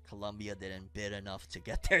 but Columbia didn't bid enough to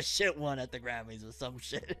get their shit won at the Grammys or some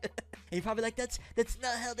shit. And you're probably like, that's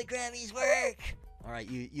not how the Grammys work. Alright,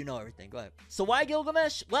 you know everything. Go ahead. So why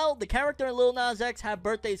Gilgamesh? Well, the character and Lil Nas X have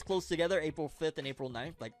birthdays close together, April 5th and April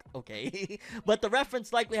 9th. Like, okay. But the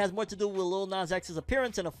reference likely has more to do with Lil Nas X's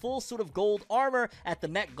appearance in a full suit of gold armor at the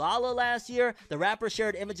Met Gala last year. The rapper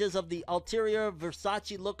shared images of the ulterior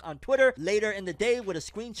Versace look on Twitter later in the day with a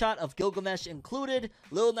screenshot of Gilgamesh included.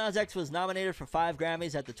 Lil Nas X was nominated for 5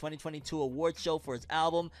 Grammys at the 2022 awards show for his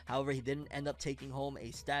album. However, he didn't end up taking home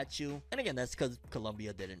a statue. And again, that's because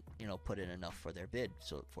Columbia didn't, put in enough for their bid,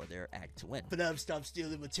 so for their act to win. But now stop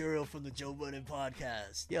stealing material from the Joe Budden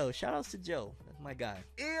podcast. Yo, shout outs to Joe. That's my guy.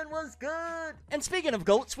 Ian was good. And speaking of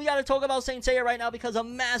goats, we gotta talk about Saint Seiya right now because a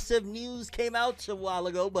massive news came out a while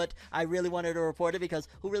ago, but I really wanted to report it because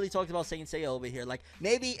who really talks about Saint Seiya over here? Like,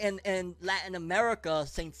 maybe in Latin America,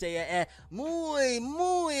 Saint Seiya es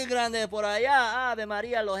muy grande por allá. Ave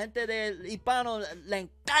María, la gente de hispano le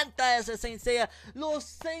encanta ese Saint Seiya. Los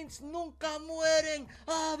Saints nunca mueren.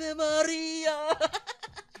 Ave María.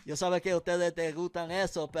 Yo sabe que ustedes te gustan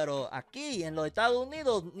eso, pero aquí en los Estados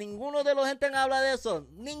Unidos ninguno de los gente habla de eso,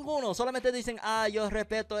 ninguno, solamente dicen, yo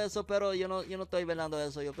respeto eso, pero yo no estoy velando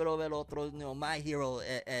eso, yo quiero ver otro, my hero,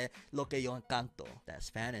 lo que yo encanto. That's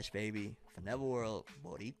Spanish, baby. For Neverworld,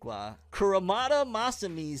 Boricua. Kuramada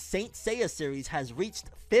Masami's Saint Seiya series has reached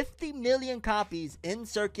 50 million copies in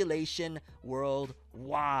circulation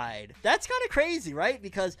worldwide. That's kind of crazy, right?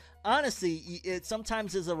 Because honestly, it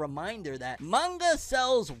sometimes is a reminder that manga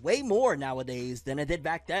sells way more nowadays than it did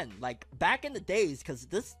back then. Like, back in the days, because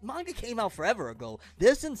this manga came out forever ago,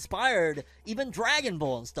 this inspired even Dragon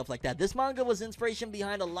Ball and stuff like that. This manga was inspiration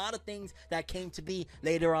behind a lot of things that came to be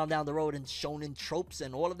later on down the road, and shonen tropes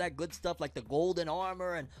and all of that good stuff, like the golden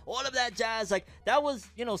armor and all of that jazz. Like, that was,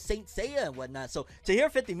 Saint Seiya and whatnot. So to hear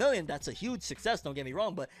 50 million, that's a huge success, don't get me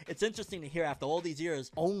wrong, but it's interesting to hear after all these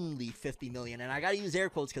years, only 50 million. And I gotta use air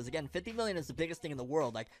quotes because, again, 50 million is the biggest thing in the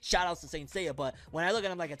world. Like, shout outs to Saint Seiya, but when I look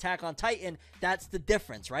at him like Attack on Titan, that's the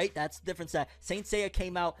difference, right? That's the difference, that Saint Seiya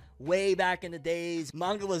came out way back in the days.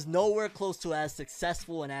 Manga was nowhere close to as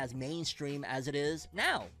successful and as mainstream as it is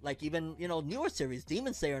now. Like, even, newer series,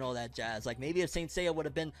 Demon Slayer and all that jazz. Like, maybe if Saint Seiya would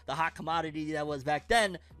have been the hot commodity that was back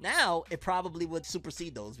then, now it probably would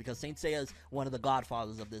supersede those, because Saint Seiya is one of the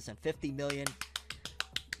godfathers of this. And 50 million,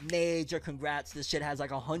 major congrats. This shit has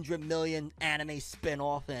like 100 million anime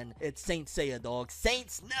spin-off, and it's Saint Seiya, dog.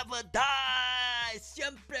 Saints never die.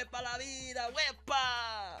 siempre para la vida,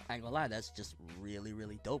 wepa! I ain't gonna lie, that's just really,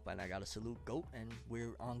 really dope, and I gotta salute GOAT, and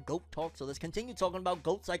we're on GOAT Talk, so let's continue talking about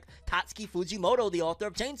GOATs like Tatsuki Fujimoto, the author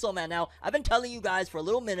of Chainsaw Man. Now, I've been telling you guys for a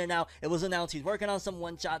little minute now, it was announced he's working on some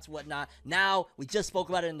one-shots, whatnot. Now, we just spoke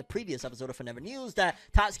about it in the previous episode of Forever News, that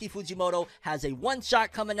Tatsuki Fujimoto has a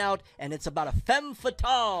one-shot coming out, and it's about a femme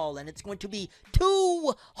fatale, and it's going to be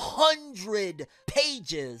 200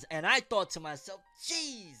 pages, and I thought to myself,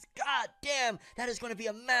 jeez, god damn, that is going to be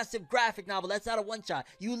a massive graphic novel. That's not a one-shot.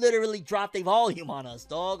 You literally dropped a volume on us,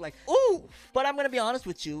 dog. Like, ooh. But I'm going to be honest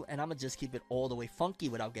with you, and I'm going to just keep it all the way funky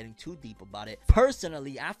without getting too deep about it.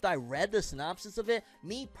 Personally, after I read the synopsis of it,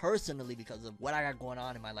 me personally, because of what I got going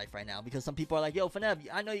on in my life right now, because some people are like, yo, Feneb,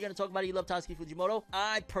 I know you're going to talk about it, you love Tatsuki Fujimoto.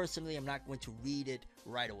 I personally am not going to read it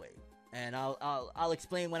right away. And I'll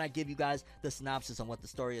explain when I give you guys the synopsis on what the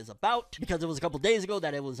story is about. Because it was a couple days ago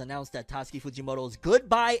that it was announced that Tatsuki Fujimoto's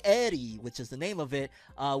Goodbye Eri, which is the name of it,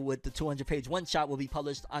 with the 200-page one-shot, will be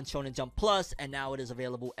published on Shonen Jump Plus, and now it is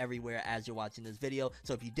available everywhere as you're watching this video.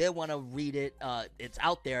 So if you did want to read it, it's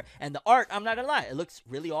out there. And the art, I'm not gonna lie, it looks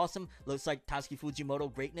really awesome. Looks like Tatsuki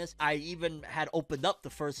Fujimoto greatness. I even had opened up the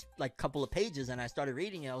first couple of pages and I started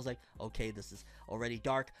reading it. I was like, okay, this is already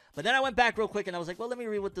dark. But then I went back real quick and I was like, well, let me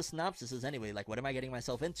read what the synopsis is anyway. Like, what am I getting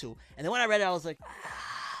myself into? And then when I read it, I was like,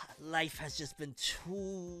 life has just been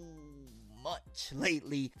too much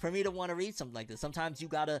lately for me to want to read something like this. Sometimes you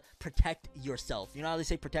gotta protect yourself. You know how they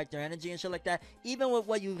say protect your energy and shit like that? Even with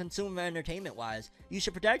what you consume entertainment wise, you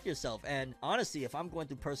should protect yourself. And honestly, if I'm going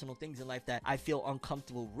through personal things in life that I feel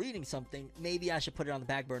uncomfortable reading something, maybe I should put it on the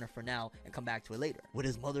back burner for now and come back to it later. With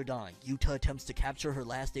his mother dying, Yuta attempts to capture her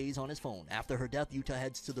last days on his phone. After her death, Yuta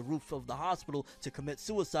heads to the roof of the hospital to commit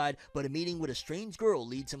suicide, but a meeting with a strange girl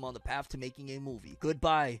leads him on the path to making a movie.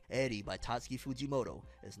 Goodbye Eri by Tatsuki Fujimoto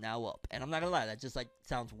is now up. And I'm not gonna lie, that just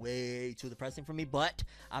sounds way too depressing for me, but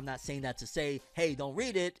I'm not saying that to say, hey, don't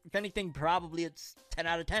read it. If anything, probably it's 10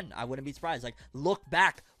 out of 10. I wouldn't be surprised. Like, Look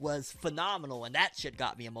Back was phenomenal, and that shit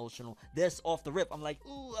got me emotional. This, off the rip, I'm like,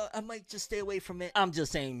 ooh, I might just stay away from it. I'm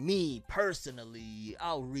just saying, me, personally,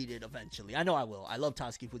 I'll read it eventually. I know I will. I love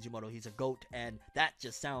Tatsuki Fujimoto. He's a GOAT, and that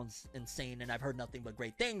just sounds insane, and I've heard nothing but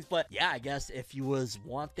great things. But yeah, I guess if you was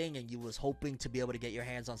wanting and you was hoping to be able to get your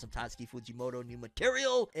hands on some Tatsuki Fujimoto new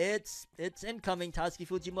material, it's incoming. Tatsuki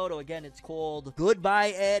Fujimoto, again, it's called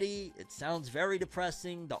Goodbye Eri. It sounds very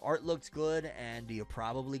depressing. The art looks good, and you're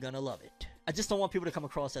probably gonna love it. I just don't want people to come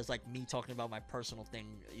across as like me talking about my personal thing,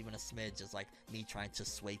 even a smidge, as like me trying to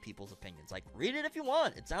sway people's opinions. Like, read it if you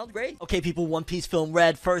want. It sounds great. Okay, people, One Piece film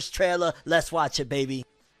Red, first trailer. Let's watch it, baby.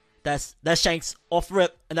 That's Shanks off the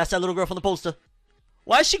rip, and that's that little girl from the poster.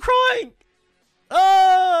 Why is she crying?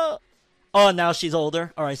 Oh, now she's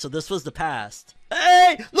older. All right, so this was the past.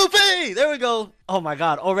 Hey, Luffy! There we go. Oh my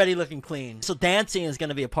god, already looking clean. So dancing is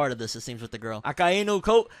gonna be a part of this, it seems, with the girl. Akainu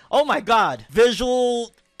Ko. Oh my god.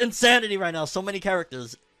 Visual insanity right now. So many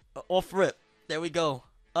characters. Off rip. There we go.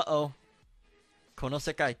 Uh-oh. Kono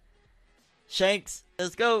Sekai. Shanks.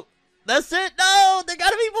 Let's go. That's it. No, there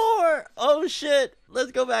gotta be more. Oh shit.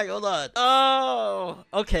 Let's go back. Hold on. Oh,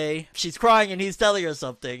 okay. She's crying and he's telling her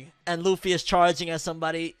something, and Luffy is charging at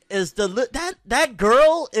somebody. Is that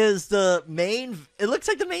girl is the main? It looks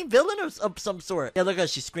like the main villain of some sort. Yeah, look at her.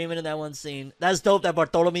 She's screaming in that one scene. That's dope. That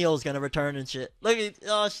Bartolomeo is gonna return and shit. Look at,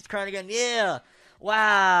 oh, she's crying again. Yeah.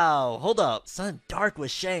 Wow. Hold up. Something dark with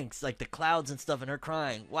Shanks, like the clouds and stuff, and her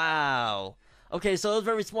crying. Wow. Okay, so it was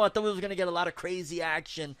very small. I thought we were going to get a lot of crazy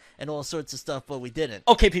action and all sorts of stuff, but we didn't.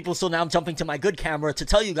 Okay, people, so now I'm jumping to my good camera to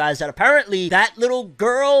tell you guys that apparently that little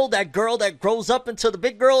girl, that grows up into the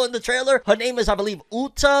big girl in the trailer, her name is, I believe,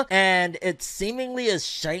 Uta, and it seemingly is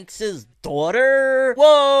Shanks' daughter.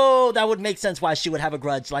 Whoa, that would make sense why she would have a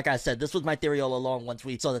grudge. Like I said, this was my theory all along. Once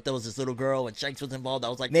we saw that there was this little girl and Shanks was involved, I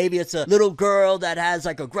was like, maybe it's a little girl that has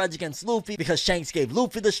like a grudge against Luffy because Shanks gave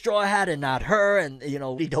Luffy the straw hat and not her, and you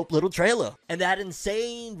know, a dope little trailer. And that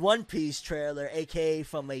insane One Piece trailer, aka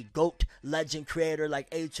from a GOAT legend creator like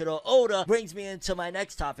Eiichiro Oda, brings me into my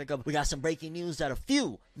next topic of, we got some breaking news that a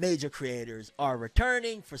few major creators are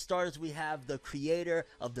returning. For starters, we have the creator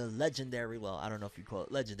of the legendary, well, I don't know if you call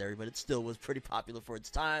it legendary, but it still was pretty popular for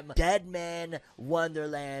its time, Deadman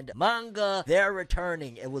Wonderland manga. They're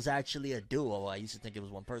returning. It was actually a duo. I used to think it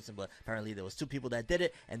was one person, but apparently there was two people that did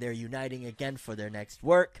it, and they're uniting again for their next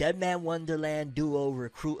work. Deadman Wonderland duo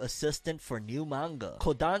recruit assistant for new manga.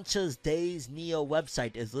 Kodansha's Days Neo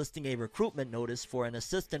website is listing a recruitment notice for an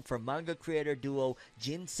assistant for manga creator duo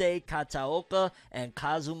Jinsei Kataoka and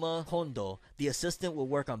Kazuma Kondo. The assistant will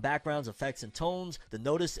work on backgrounds, effects, and tones. The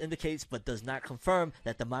notice indicates but does not confirm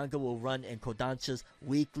that the manga will run in Kodansha's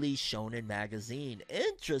weekly shonen magazine.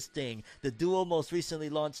 Interesting. The duo most recently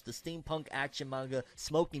launched the steampunk action manga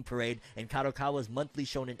Smoking Parade in Kadokawa's monthly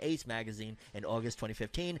Shonen Ace magazine in August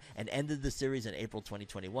 2015 and ended the series in April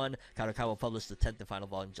 2021. Kadokawa published the 10th and final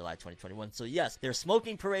volume in July 2021. So yes, their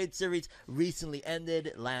Smoking Parade series recently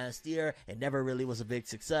ended last year. It never really was a big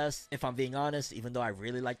success. If I'm being honest, even though I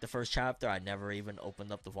really liked the first chapter, I never even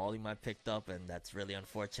opened up the volume I picked up, and that's really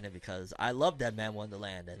unfortunate because I love Deadman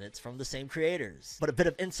Wonderland and it's from the same creators. But a bit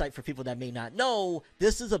of insight for people that may not know,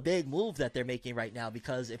 this is a big move that they're making right now,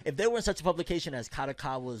 because if they were in such a publication as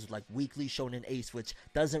Kadokawa's like weekly Shonen Ace, which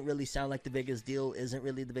doesn't really sound like the biggest deal, isn't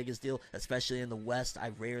really the biggest deal, especially in the West,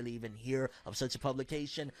 I rarely even hear of such a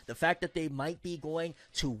publication. The fact that they might be going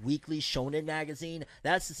to Weekly Shonen Magazine,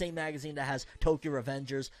 that's the same magazine that has Tokyo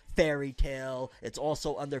Revengers, Fairy Tail. It's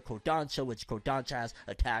also under Kodansha, which Kodansha has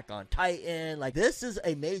Attack on Titan. Like, this is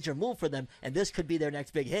a major move for them, and this could be their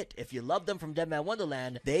next big hit. If you love them from Deadman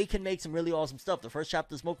Wonderland, they can make some really awesome stuff. The first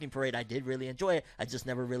chapter of Smoking Parade, I did really enjoy it. I just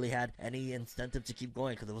never really had any incentive to keep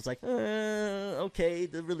going because it was like, okay,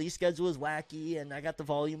 the release schedule is wacky, and I got the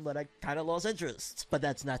volume, but I kind of lost interest. But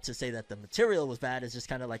that's not to say that the material was bad. It's just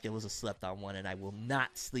kind of like it was a slept-on one, and I will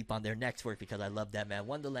not sleep on their next work because I love Deadman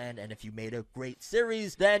Wonderland, and if you made a great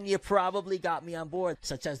series, then you probably got me on board,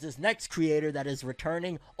 such as this next creator that is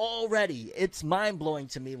returning already. It's mind-blowing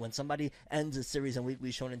to me when somebody ends a series in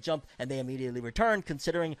Weekly Shonen Jump and they immediately return,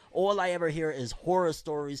 considering all I ever hear is horror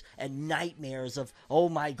stories and nightmares of, oh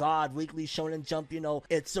my god, Weekly Shonen Jump, you know,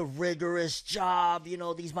 it's a rigorous job, you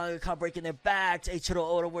know, these mangaka breaking their backs, Eiichiro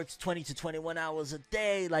Oda works 20 to 21 hours a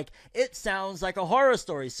day. Like, it sounds like a horror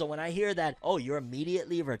story. So when I hear that, oh, you're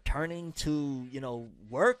immediately returning to, you know,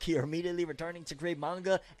 work, you're immediately returning to create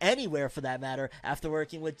manga, anywhere for that matter, after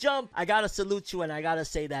working with Jump, I gotta salute you, and I gotta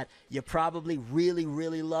say that you probably really,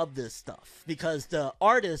 really love this stuff. Because the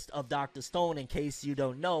artist of Dr. Stone, in case you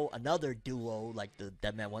don't know, another duo, like the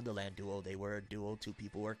Deadman Wonderland duo, they were a duo, two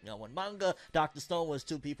people working on one manga. Dr. Stone was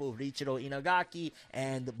two people, Riichiro Inagaki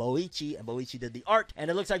and Boichi did the art, and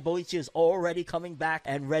it looks like Boichi is already coming back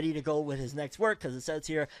and ready to go with his next work, because it says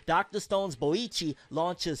here, Dr. Stone's Boichi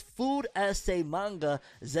launches food essay manga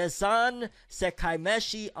Zezan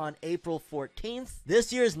Sekaimeshi on April 14th.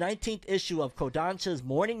 This year's 19th issue of Kodansha's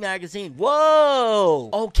morning magazine. Whoa!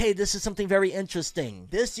 Okay, this is something very interesting.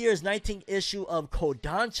 This year's 19th issue of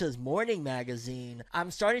Kodansha's morning magazine,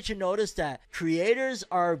 I'm starting to notice that creators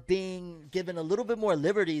are being given a little bit more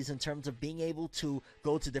liberties in terms of being able to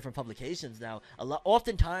go to different publications now.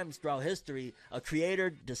 Oftentimes throughout history, a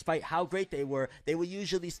creator, despite how great they would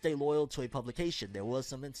usually stay loyal to a publication. There was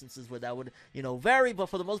some instances where that would, you know, vary, but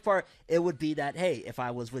for the most part, it would be that, hey, if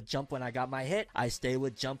I was with Jump when I got my hit, I stay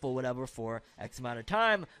with Jump or whatever for X amount of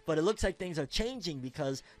time. But it looks like things are changing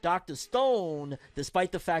because Dr. Stone,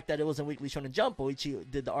 despite the fact that it was in Weekly Shonen Jump, Boichi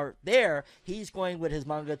did the art there, he's going with his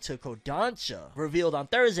manga to Kodansha. Revealed on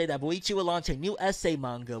Thursday that Boichi will launch a new essay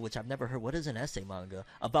manga, which I've never heard. What is an essay manga?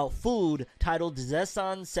 About food, titled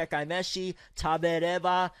Zezan Sekaimeshi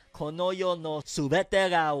Tabereba Konoyo no Subete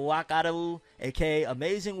ga Wakaru, aka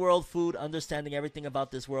Amazing World Food, Understanding Everything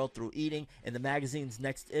About This World Through Eating, in the magazine's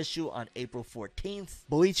next issue on April 14th.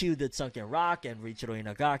 Boichi, who did Sunken Rock, and Riichiro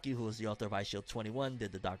Inagaki, who was the author of Eyeshield 21,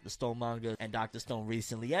 did the Dr. Stone manga, and Dr. Stone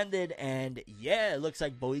recently ended, and yeah, it looks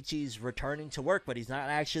like Boichi's returning to work, but he's not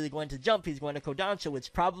actually going to Jump, he's going to Kodansha,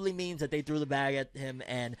 which probably means that they threw the bag at him,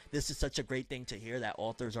 and this is such a great thing to hear, that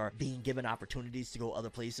authors are being given opportunities to go other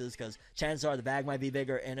places, because chances are the bag might be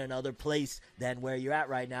bigger in another place than where you're at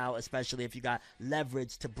right now, especially if you got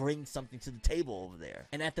leverage to bring something to the table over there.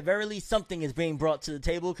 And at the very least, something is being brought to the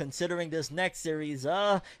table, considering this next series,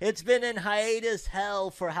 it's been in hiatus hell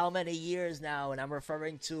for how many years now, and I'm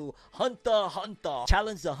referring to Hunter x Hunter.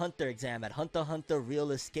 Challenge the Hunter exam at Hunter x Hunter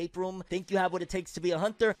Real Escape Room. Think you have what it takes to be a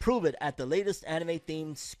hunter? Prove it at the latest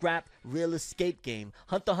anime-themed scrap Real Escape game.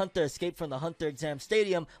 Hunter x Hunter Escape from the Hunter Exam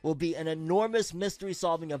Stadium will be an enormous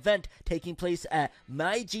mystery-solving event taking place at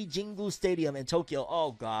Meiji Jingu Stadium in Tokyo.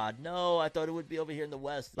 Oh god, no, I thought it would be over here in the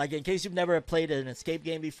West. Like, in case you've never played an escape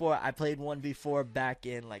game before, I played one before back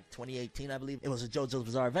in like 2018, I believe. It was a JoJo's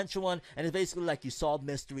Bizarre Adventure one, and it's basically like you solve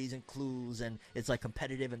mysteries and clues, and it's like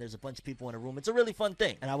competitive, and there's a bunch of people in a room. It's a really fun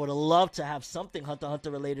thing, and I would have loved to have something Hunter x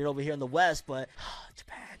Hunter related over here in the West, but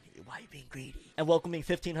Japan, why you being greedy. And welcoming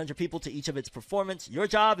 1,500 people to each of its performance. Your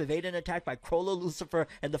job, evade an attack by Chrollo, Lucifer,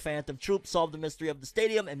 and the Phantom Troop. Solve the mystery of the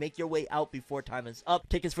stadium and make your way out before time is up.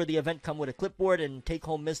 Tickets for the event come with a clipboard and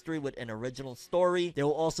take-home mystery with an original story. There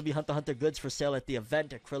will also be Hunter x Hunter goods for sale at the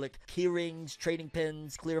event. Acrylic keyrings, trading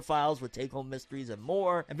pins, clear files with take-home mysteries, and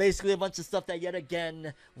more. And basically a bunch of stuff that, yet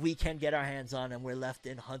again, we can get our hands on, and we're left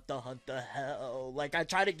in Hunter x Hunter hell. Like, I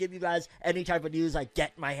try to give you guys any type of news I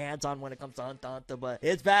get my hands on when it comes to Hunter x Hunter, but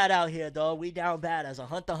it's bad out here, dog. We down bad. As a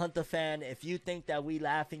Hunter x Hunter fan, if you think that we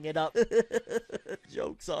laughing it up,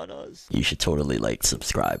 joke's on us. You should totally like,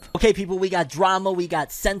 subscribe. Okay, people, we got drama, we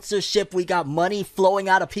got censorship, we got money flowing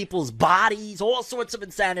out of people's bodies, all sorts of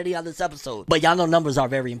insanity on this episode. But y'all know numbers are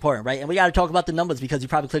very important, right? And we gotta talk about the numbers because you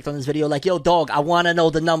probably clicked on this video like, yo, dog, I wanna know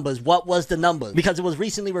the numbers. What was the numbers? Because it was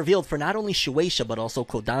recently revealed for not only Shueisha, but also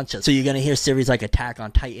Kodansha. So you're gonna hear series like Attack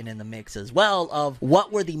on Titan in the mix as well, of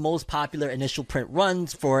what were the most popular initial print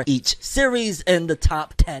runs for each series and the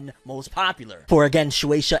top 10 most popular for, again,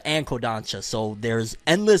 Shueisha and Kodansha. So there's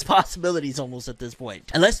endless possibilities almost at this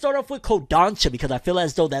point. And let's start off with Kodansha because I feel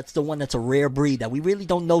as though that's the one that's a rare breed that we really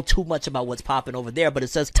don't know too much about what's popping over there. But it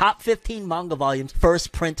says top 15 manga volumes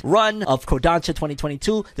first print run of Kodansha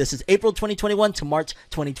 2022. This is April 2021 to March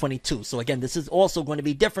 2022. So again, this is also going to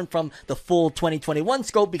be different from the full 2021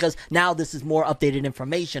 scope because now this is more updated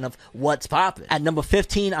information of what's popping. At number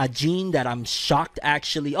 15, Ajin, that I'm shocked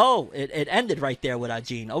actually. Oh, it ended right there with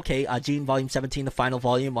Ajin. Okay, Ajin volume 17, the final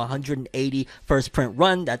volume, 180 first print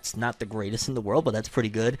run. That's not the greatest in the world, but that's pretty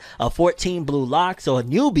good. 14, Blue Lock, so a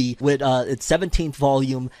newbie with its 17th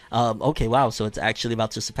volume. Okay, wow, so it's actually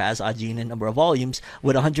about to surpass Ajin in number of volumes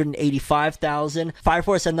with 185,000. Fire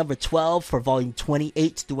Force at number 12 for volume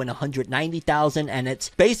 28, doing 190,000, and it's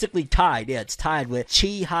basically tied. Yeah, it's tied with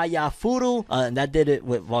Chihayafuru, and that did it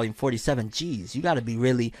with volume 47. Jeez, you gotta be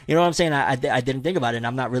really, you know what I'm saying? I didn't think about it, and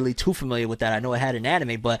I'm not really too familiar with that. I know it had an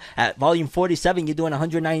anime, but at volume 47, you're doing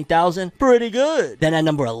 190,000. Pretty good. Then at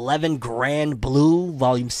number 11, Grand Blue,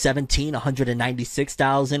 volume 17,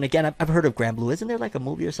 196,000. Again, I've heard of Grand Blue. Isn't there like a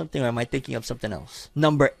movie or something, or am I thinking of something else?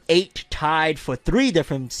 Number 8, tied for 3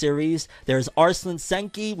 different series. There's Arslan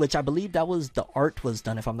Senki, which I believe that was, the art was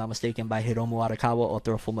done, if I'm not mistaken, by Hiromu Arakawa,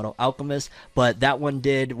 author of Fullmetal Alchemist. But that one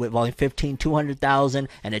did with volume 15, 200,000,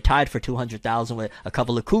 and it tied for 200,000 with a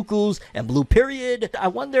couple of Cuckoos and Blue Period. I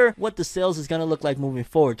wonder what the sales is going to look like moving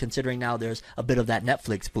forward, considering now there's a bit of that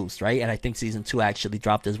Netflix boost, right? And I think season 2 actually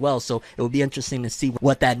dropped as well, so it will be interesting to see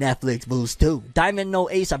what that Netflix boost do. Diamond No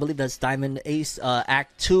Ace, I believe that's Diamond Ace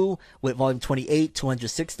Act 2 with volume 28,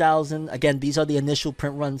 206,000. Again, these are the initial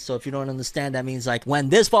print runs, so if you don't understand, that means like when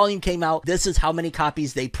this volume came out, this is how many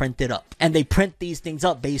copies they printed up. And they print these things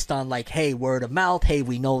up based on like, hey, word of mouth, hey,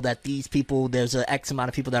 we know that these people, there's a X amount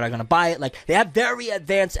of people that are going to buy it. Like, they have very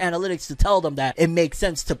advanced analytics to tell them that it makes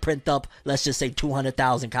sense to print up, let's just say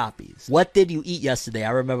 200,000 copies. What did you eat yesterday?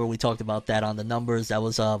 I remember we talked about that on the numbers. That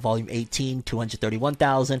was volume 18,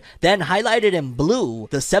 231,000. Then highlighted in blue,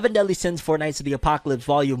 the 7 Deadly Sins, 4 Nights of the Apocalypse,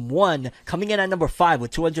 volume 1, coming in at number 5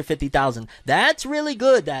 with 250,000. That's really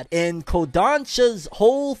good that in Kodansha's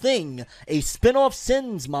whole thing, a spin-off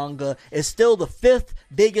Sins manga is still the 5th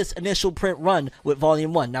biggest initial print run with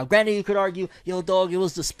volume 1. Now, granted, you could argue, yo, dog, it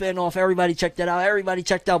was the spin-off. Everybody checked that out. Everybody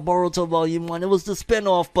checked out Boruto volume 1. It was the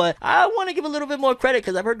spin-off, but I want to give a little bit more credit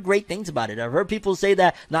because I've heard great things about it. I've heard people say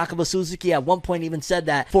that Nakaba Suzuki at one point even said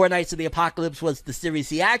that 4 Nights of the Apocalypse was the series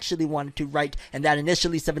he actually wanted to write, and that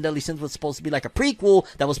initially 7 Deadly Sins was supposed to be like a prequel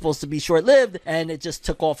that was supposed to be short-lived, and it just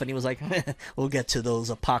took off, and he was like, we'll get to those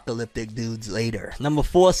apocalyptic dudes later. Number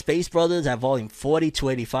 4, Space Brothers at volume 40,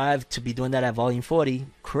 285, to be doing that at volume 40.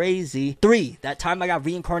 Crazy. 3, That Time I Got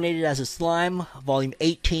Reincarnated as a Slime, volume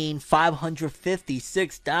 18,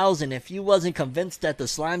 556,000. If you wasn't convinced that the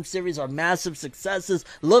Slime series are massive successes,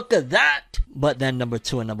 look at that. But then number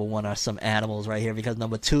 2 and number 1 are some animals right here, because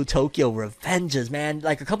number 2, Tokyo Revengers, man.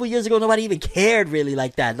 Like a couple years ago, nobody even cared really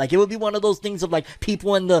like that. Like, it would be one of those things of like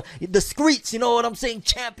people in the streets, you know what I'm saying,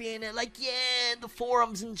 champion it, like, yeah, the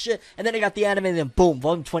forums and shit. And then they got the anime, and then boom,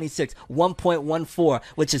 volume 26, 1.14,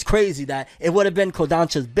 which is crazy that it would have been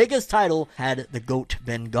Kodansha's biggest title had the GOAT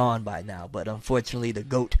been gone by now. But unfortunately, the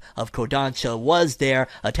GOAT of Kodansha was there,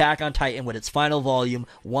 Attack on Titan, with its final volume,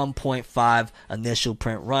 1.5 initial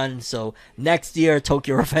print run. So next year,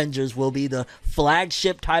 Tokyo Revengers will be the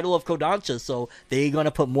flagship title of Kodansha, so they're going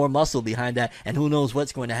to put more muscle behind that, and who knows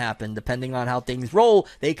what's going to happen. Depending on how things roll,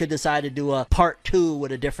 they could decide to do a part 2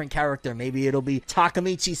 with a different character. Maybe it'll be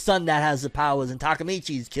Takamichi's son that has the powers, and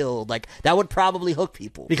Takamichi's killed. Like, that would probably hook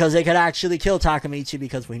people, because they could actually kill Takamichi,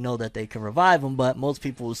 because we know that they can revive him, but most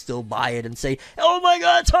people will still buy it and say, oh my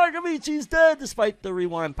god, Takamichi's dead, despite the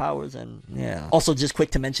rewind powers. And yeah. Also, just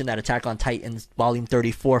quick to mention that Attack on Titan's Volume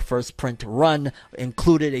 34 first print run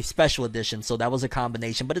included a special edition, so that was a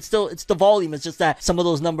combination, but it's the volume. It's just that some of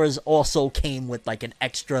those numbers also came with like an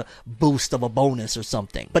extra boost of a bonus or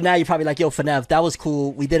something. But now you're probably like, yo, Fenev, that was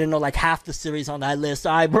cool. We didn't know like half the series on that list.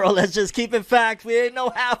 All right, bro, let's just keep it fact. We didn't know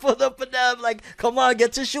half of the Fenev. Like, come on,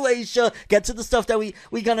 get to Shueisha. Get to the stuff that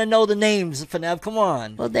we gonna know the names, Fenev. Come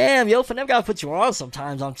on. Well, damn, yo, Fenev gotta put you on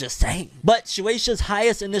sometimes. I'm just saying. But Shueisha's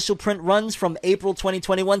highest initial print runs from April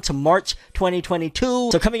 2021 to March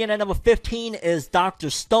 2022. So coming in at number 15 is Dr.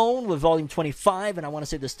 Stone with volume 25, and I want to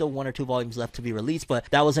say there's still 1 or 2 volumes left to be released, but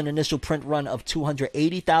that was an initial print run of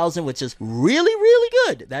 280,000, which is really, really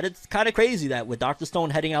good. That is kind of crazy that with Dr.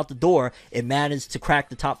 Stone heading out the door, it managed to crack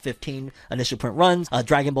the top 15 initial print runs.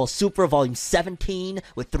 Dragon Ball Super volume 17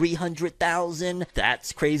 with 300,000.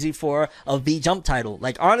 That's crazy for a V-Jump title.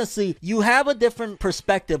 Like, honestly, you have a different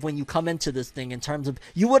perspective when you come into this thing in terms of,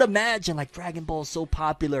 you would imagine like Dragon Ball is so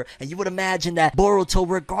popular, and you would imagine that Boruto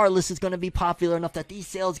regardless is going to be popular enough that these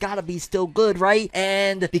sales gotta be still good, right?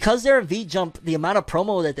 And because they're a V-Jump, the amount of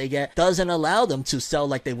promo that they get doesn't allow them to sell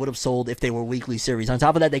like they would have sold if they were weekly series. On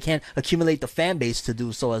top of that, they can't accumulate the fan base to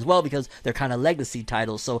do so as well because they're kind of legacy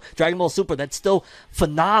titles. So Dragon Ball Super, that's still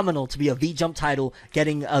phenomenal to be a V-Jump title,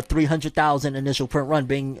 getting a 300,000 initial print run,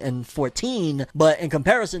 being in 14, but in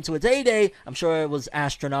comparison to its heyday, I'm sure it was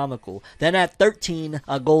astronomical. Then at 13,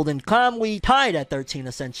 Golden Kamuy tied at 13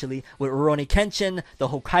 essentially with Rurouni Kenshin, the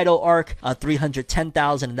Hokkaido arc,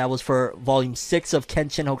 310,000, and that was for volume 6 of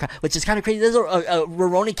Kenshin Hokkaido, which is kind of crazy. There's a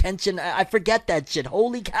Rurouni Kenshin, I forget that shit,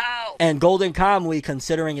 holy cow. And Golden Kamuy,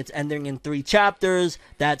 considering it's ending in 3 chapters,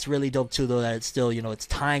 that's really dope too, though, that it's still, you know, it's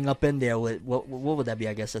tying up in there with, what would that be?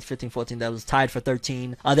 I guess that's 15, 14, that was tied for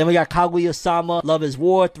 13. Then we got Kaguya-sama, Love is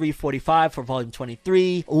War, 345 for volume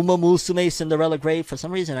 23. Uma Musume, Cinderella Grave, for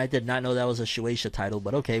some reason I did not know that was a Shueisha title,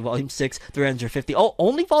 but okay, volume 6, 350. Oh,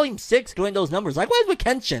 only volume 6 doing those numbers. Likewise with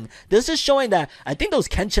Kenshin. This is showing that I think those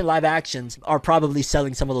Kenshin live actions are probably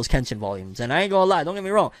selling some of those Kenshin volumes. And I ain't gonna lie, don't get me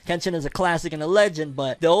wrong, Kenshin is a classic and a legend,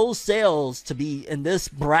 but those sales to be in this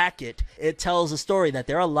bracket, it tells a story that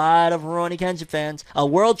there are a lot of Rurouni Kenshin fans.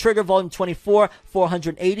 World Trigger volume 24,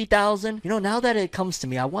 480,000. You know, now that it comes to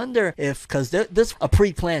me, I wonder if, because this a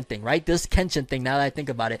pre-planned thing, right? This Kenshin thing, now that I think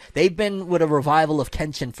about it, they've been with a revival of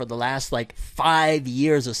Kenshin for the last like 5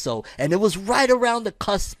 years or so, and it was right around the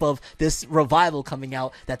cusp of this revival coming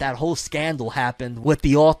out that whole scandal happened with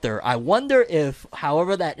the author. I wonder if,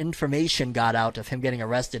 however that information got out of him getting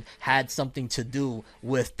arrested, had something to do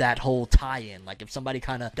with that whole tie-in. Like if somebody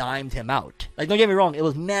kind of dimed him out. Like, don't get me wrong, it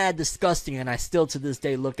was mad disgusting, and I still to this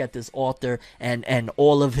day look at this author and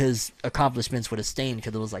all of his accomplishments with a stain,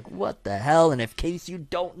 because it was like, what the hell? And in case you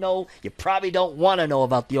don't know, you probably don't want to know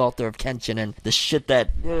about the author of Kenshin and the shit that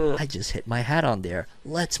I just hit my hat on there.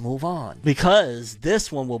 Let's move on, because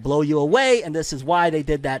this one will blow you away, and this is why they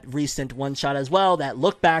did that recent one-shot as well, that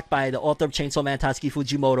look back by the author of Chainsaw Man, Tatsuki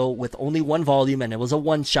Fujimoto, with only 1 volume, and it was a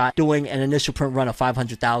one-shot, doing an initial print run of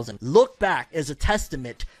 500,000. Look Back is a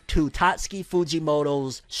testament to Tatsuki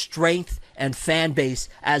Fujimoto's strength and fan base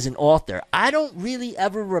as an author. I don't really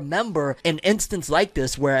ever remember an instance like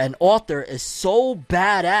this where an author is so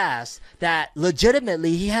badass that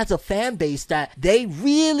legitimately he has a fan base that they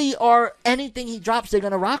really are, anything he drops, they're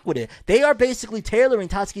gonna rock with it. They are basically tailoring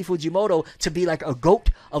Tatsuki Fujimoto to be like a GOAT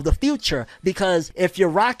of the future, because if you're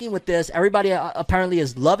rocking with this, everybody apparently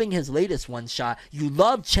is loving his latest one-shot. You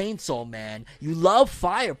love Chainsaw Man, you love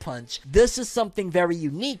Fire Punch. This is something very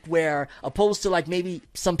unique, where opposed to like maybe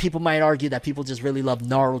some people might argue that people just really love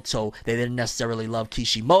Naruto, they didn't necessarily love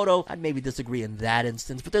Kishimoto. I'd maybe disagree in that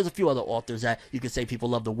instance, but there's a few other authors that you could say people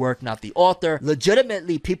love the work, not the author.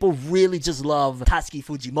 Legitimately, people really just love Tatsuki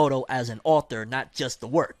Fujimoto as an author, not just the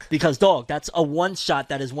work, because dog, that's a one-shot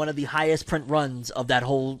that is one of the highest print runs of that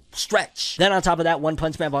whole stretch. Then on top of that, One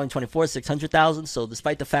Punch Man volume 24, 600,000. So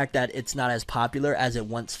despite the fact that it's not as popular as it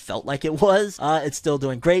once felt like it was, it's still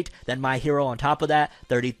doing great. Then My Hero on top of that,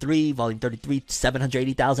 33, volume 33,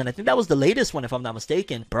 780,000. I think that was the latest one, if I'm not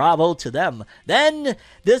mistaken. Bravo to them. Then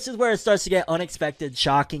this is where it starts to get unexpected,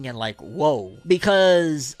 shocking, and like, whoa.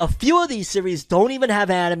 Because a few of these series don't even have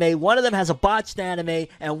anime. One of them has a botched anime,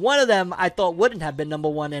 and one of them I thought wouldn't have been number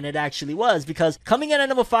 1, and it actually was. Because coming in at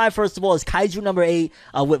number 5, first of all, is Kaiju number 8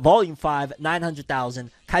 with volume 5,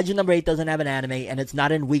 900,000. Kaiju number 8 doesn't have an anime, and it's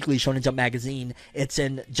not in Weekly Shonen Jump magazine. It's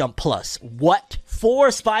in Jump Plus. What? For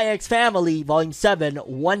Spy X Family, Volume 7,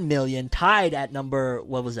 1 million, tied at number,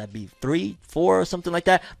 what was that be, 3, 4, or something like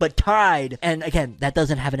that, but tied, and again, that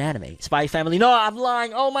doesn't have an anime. Spy X Family, no, I'm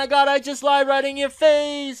lying, oh my god, I just lied right in your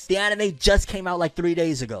face! The anime just came out like 3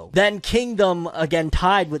 days ago. Then Kingdom, again,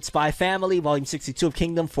 tied with Spy Family, Volume 62 of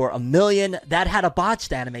Kingdom for 1 million. That had a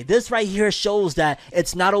botched anime. This right here shows that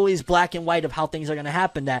it's not always black and white of how things are going to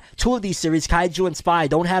happen, that 2 of these series, Kaiju and Spy,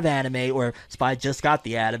 don't have anime, or Spy just got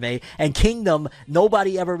the anime, and Kingdom,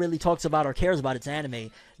 nobody ever really talks about or cares about its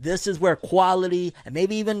anime. This is where quality and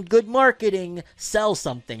maybe even good marketing sell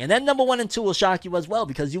something. And then number 1 and 2 will shock you as well,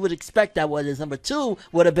 because you would expect that what is number 2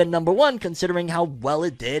 would have been number 1, considering how well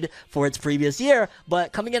it did for its previous year.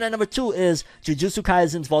 But coming in at number 2 is Jujutsu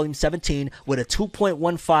Kaisen's Volume 17 with a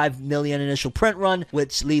 2.15 million initial print run,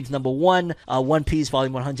 which leaves number 1, One Piece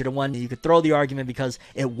Volume 101. You could throw the argument because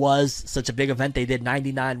it was such a big event. They did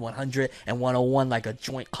 99, 100, and 101, like a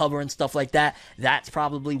joint cover and stuff like that. That's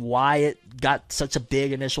probably why it got such a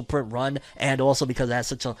big initial print run, and also because it has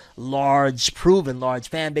such a proven large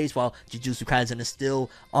fan base, while Jujutsu Kaisen is still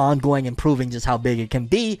ongoing and proving just how big it can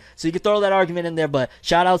be. So you can throw that argument in there, but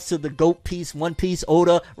shout outs to the GOAT piece, One Piece,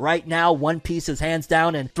 Oda. Right now, One Piece is hands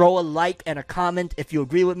down, and throw a like and a comment if you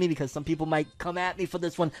agree with me, because some people might come at me for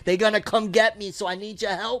this one. They're gonna come get me, so I need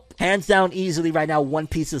your help. Hands down, easily right now, One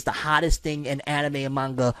Piece is the hottest thing in anime and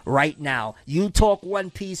manga right now. You talk One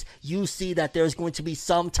Piece, you see that there's going to be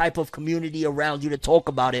some type of community around you to talk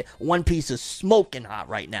about it. One Piece is smoking hot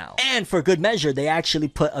right now. And for good measure, they actually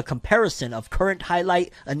put a comparison of current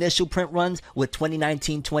highlight initial print runs with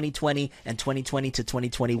 2019, 2020, and 2020 to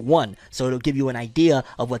 2021. So it'll give you an idea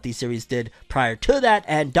of what these series did prior to that.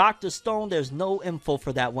 And Dr. Stone, there's no info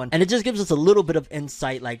for that one. And it just gives us a little bit of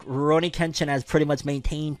insight. Like, Rurouni Kenshin has pretty much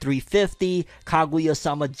maintained 350.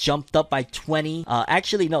 Kaguya-sama jumped up by 20.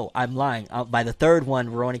 Actually, no, I'm lying. By the third one,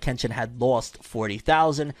 Rurouni Kenshin had lost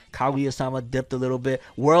 40,000. Kaguya-sama dipped a little bit.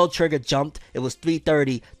 World Trigger jumped. It was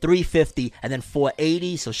 330, 350, and then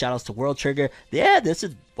 480. So shout outs to World Trigger. Yeah, this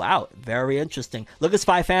is, wow, very interesting. Look at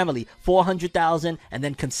Spy Family, 400,000, and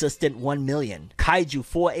then consistent 1 million. Kaiju,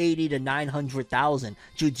 480 to 900,000.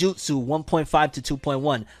 Jujutsu, 1.5 to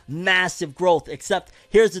 2.1. Massive growth, except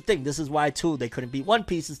here's the thing. This is why, too, they couldn't beat One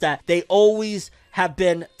Piece, is that they always have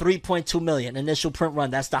been 3.2 million initial print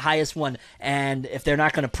run. That's the highest one. And if they're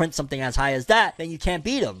not going to print something as high as that, then you can't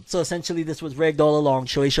beat them. So essentially, this was rigged all along.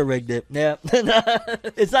 Shueisha rigged it. Yeah.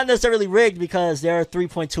 It's not necessarily rigged, because there are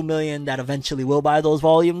 3.2 million that eventually will buy those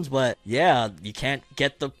volumes. But yeah, you can't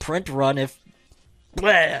get the print run if...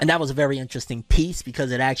 And that was a very interesting piece,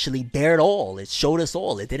 because it actually bared all. It showed us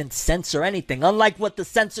all. It didn't censor anything. Unlike what the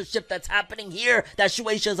censorship that's happening here, that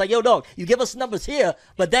Shueisha is like, yo, dog, you give us numbers here,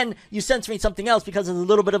 but then you censoring something else, because there's a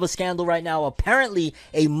little bit of a scandal right now. Apparently,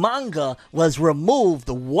 a manga was removed,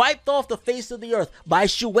 wiped off the face of the earth by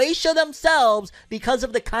Shueisha themselves because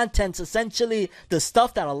of the contents. Essentially, the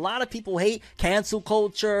stuff that a lot of people hate, cancel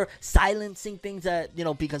culture, silencing things that, you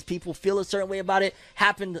know, because people feel a certain way about it,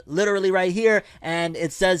 happened literally right here. And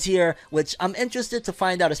it says here, which I'm interested to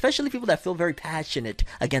find out, especially people that feel very passionate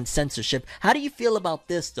against censorship. How do you feel about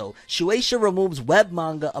this, though? Shueisha removes web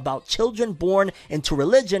manga about children born into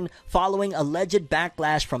religion following alleged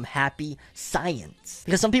backlash from Happy Science.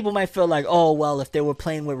 Because some people might feel like, oh, well, if they were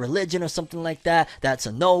playing with religion or something like that, that's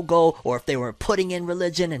a no-go. Or if they were putting in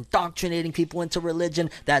religion, indoctrinating people into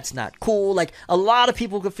religion, that's not cool. Like, a lot of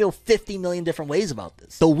people could feel 50 million different ways about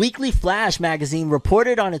this. The Weekly Flash magazine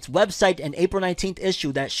reported on its website in April 19th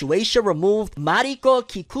issue that Shueisha removed Mariko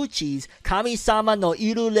Kikuchi's Kami-sama no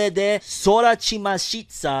Irure de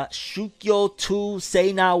Sorachimashitsa Shukyo to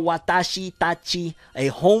Seina Watashi Tachi, a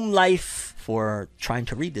home life for trying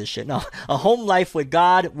to read this shit. No, A Home Life with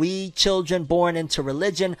God, We Children Born into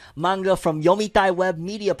Religion manga from Yomitai Web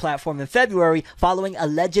media platform in February, following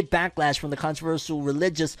alleged backlash from the controversial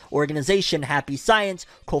religious organization Happy Science,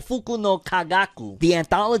 Kofuku no Kagaku. The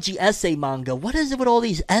anthology essay manga. What is it with all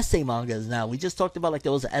these essay mangas now? We just talked about, like,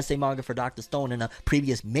 there was an essay manga for Dr. Stone in a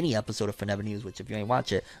previous mini episode of Forever News, which if you ain't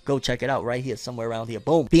watch it, go check it out right here, somewhere around here.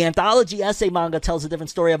 Boom. The anthology essay manga tells a different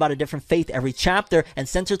story about a different faith every chapter, and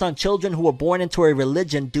centers on children who were born into a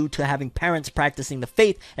religion due to having parents practicing the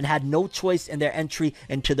faith and had no choice in their entry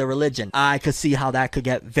into the religion. I could see how that could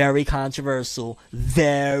get very controversial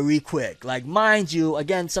very quick. Like, mind you,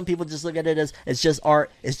 again, some people just look at it as it's just art,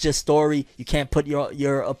 it's just story, you can't put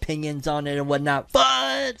your opinions on it and whatnot.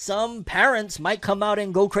 But some parents might come out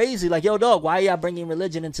and go crazy, like, yo, dog, why y'all bringing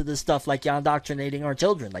religion into this stuff? Like, y'all indoctrinating our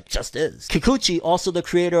children. Like, just is. Kikuchi, also the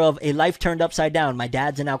creator of A Life Turned Upside Down, My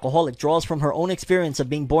Dad's an Alcoholic, draws from her own experience of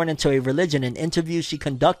being born into a religion religion in interviews she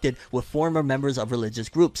conducted with former members of religious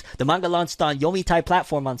groups. The manga launched on Yomitai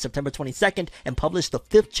platform on September 22nd and published the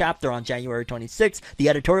 5th chapter on January 26th. The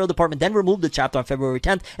editorial department then removed the chapter on February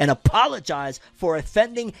 10th and apologized for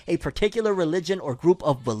offending a particular religion or group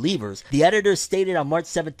of believers. The editor stated on March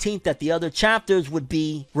 17th that the other chapters would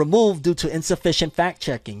be removed due to insufficient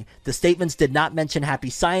fact-checking. The statements did not mention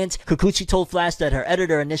Happy Science. Kikuchi told Flash that her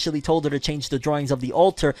editor initially told her to change the drawings of the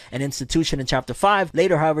altar and institution in chapter 5.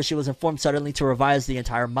 Later, however, she was informed suddenly to revise the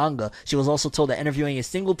entire manga. She was also told that interviewing a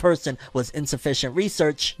single person was insufficient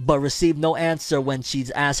research, but received no answer when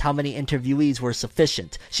she's asked how many interviewees were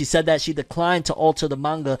sufficient. She said that she declined to alter the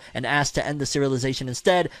manga and asked to end the serialization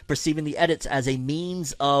instead, perceiving the edits as a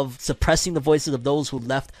means of suppressing the voices of those who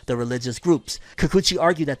left the religious groups. Kikuchi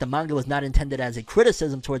argued that the manga was not intended as a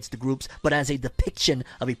criticism towards the groups, but as a depiction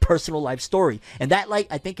of a personal life story. In that light,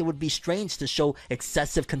 I think it would be strange to show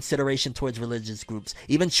excessive consideration towards religious groups.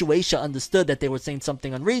 Even Shueisha understood that they were saying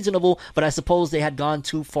something unreasonable, but I suppose they had gone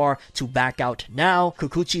too far to back out now.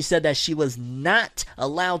 Kikuchi said that she was not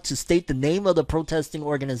allowed to state the name of the protesting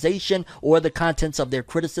organization or the contents of their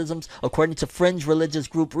criticisms. According to fringe religious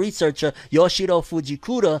group researcher Yoshiro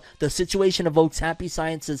Fujikura, the situation evokes Happy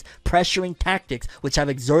Science's pressuring tactics, which have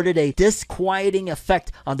exerted a disquieting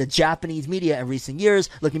effect on the Japanese media in recent years.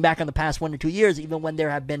 Looking back on the past 1 or 2 years, even when there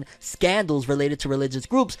have been scandals related to religious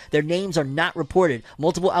groups, their names are not reported.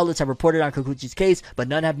 Multiple outlets have reported on Kikuchi's case, but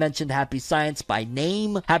none have mentioned Happy Science by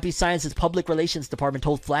name. Happy Science's public relations department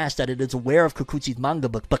told Flash that it is aware of Kikuchi's manga,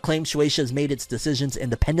 but claims Shueisha has made its decisions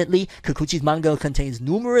independently. Kikuchi's manga contains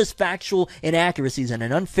numerous factual inaccuracies and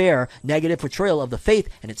an unfair, negative portrayal of the faith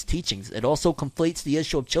and its teachings. It also conflates the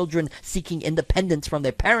issue of children seeking independence from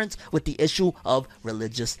their parents with the issue of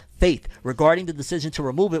religious faith. Regarding the decision to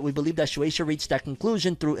remove it, we believe that Shueisha reached that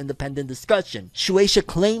conclusion through independent discussion. Shueisha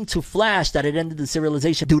claimed to Flash that it ended the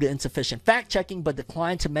serialization due to insufficient fact-checking, but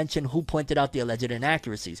declined to mention who pointed out the alleged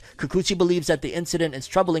inaccuracies. Kikuchi believes that the incident is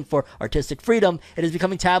troubling for artistic freedom. It is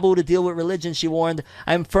becoming taboo to deal with religion, she warned.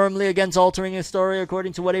 I am firmly against altering a story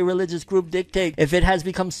according to what a religious group dictates. If it has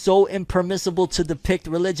become so impermissible to depict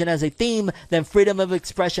religion as a theme, then freedom of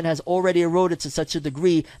expression has already eroded to such a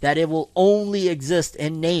degree that it will only exist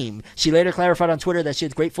in name. She later clarified on Twitter that she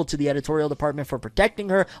is grateful to the editorial department for protecting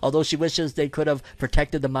her, although she wishes they could have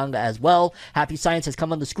protected the manga as well. Happy Science has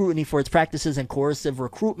come under scrutiny for its practices and coercive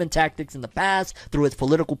recruitment tactics in the past. Through its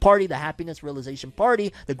political party, the Happiness Realization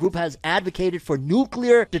Party, the group has advocated for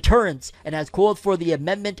nuclear deterrence and has called for the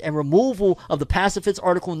amendment and removal of the pacifist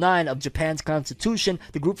Article 9 of Japan's constitution.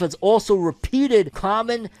 The group has also repeated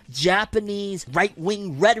common Japanese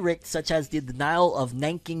right-wing rhetoric such as the denial of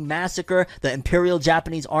Nanking Massacre, the Imperial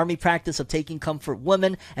Japanese Army practice of taking comfort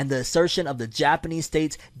women, and the assertion of the Japanese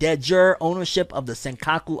state's de jure ownership of the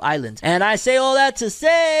Senkaku Islands. And I say all that to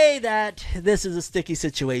say that this is a sticky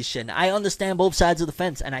situation. I understand both sides of the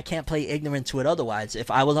fence, and I can't play ignorant to it otherwise. If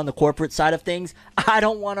I was on the corporate side of things, I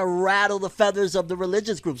don't want to rattle the feathers of the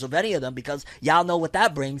religious groups, of any of them, because y'all know what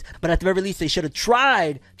that brings. But at the very least, they should have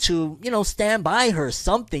tried to, stand by her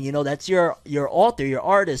something. That's your author, your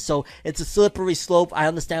artist. So it's a slippery slope. I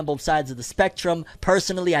understand both sides of the spectrum.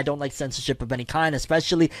 Personally, I don't like censorship of any kind,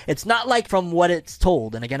 especially it's not like from what it's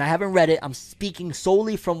told. And again, I haven't read it. I'm speaking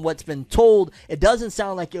solely from what's been told. It doesn't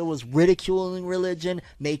sound like it was ridiculing religion,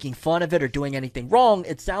 making fun of it, or doing anything wrong.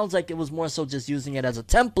 It sounds like it was more so just using it as a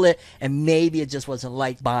template, and maybe it just wasn't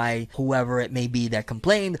liked by whoever it may be that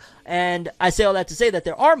complained. And I say all that to say that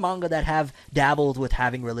there are manga that have dabbled with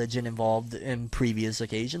having religion involved in previous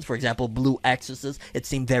occasions. For example, Blue Exorcist, it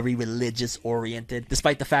seemed very religious oriented,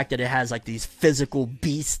 despite the fact that it has like these physical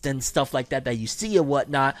beasts and stuff like that you see and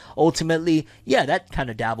whatnot. Ultimately, yeah, that kind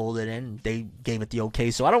of dabbled it in. They gave it the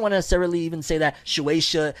okay. So I don't want to necessarily even say that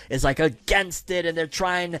Shueisha is like against it and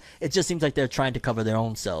it just seems like they're trying to cover their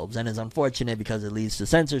own selves, and it's unfortunate because it leads to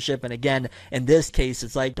censorship. And again, in this case,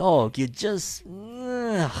 it's like, dog, you just...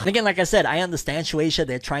 And again, like I said, I understand Shueisha,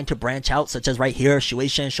 they're trying to branch out, such as right here,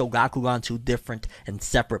 Shueisha and Shogakukan, two different and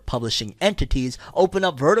separate publishing entities, open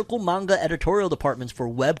up vertical manga editorial departments for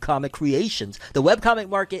webcomic creations. The webcomic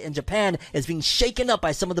market in Japan is being shaken up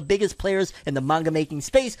by some of the biggest players in the manga making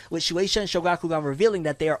space, with Shueisha and Shogakukan revealing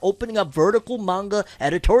that they are opening up vertical manga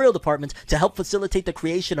editorial departments to help facilitate the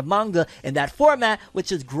creation of manga in that format,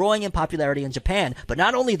 which is growing in popularity in Japan. But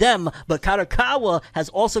not only them, but Kadokawa has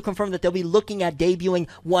also confirmed that they'll be looking at debuting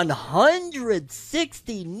unveiling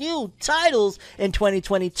 160 new titles in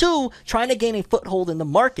 2022, trying to gain a foothold in the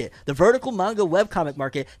market. The vertical manga webcomic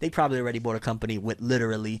market, they probably already bought a company with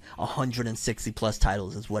literally 160 plus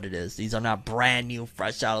titles is what it is. These are not brand new,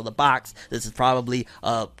 fresh out of the box. This is probably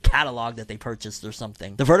a catalog that they purchased or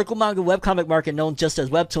something. The vertical manga webcomic market, known just as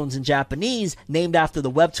Webtoons in Japanese, named after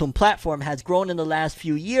the Webtoon platform, has grown in the last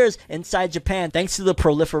few years inside Japan thanks to the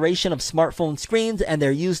proliferation of smartphone screens and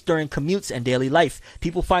their use during commutes and daily life.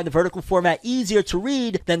 People find the vertical format easier to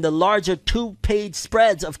read than the larger two-page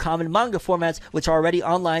spreads of common manga formats, which are already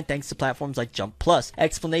online thanks to platforms like Jump Plus.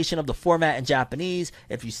 Explanation of the format in Japanese.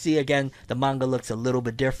 If you see, again, the manga looks a little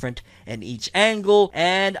bit different in each angle,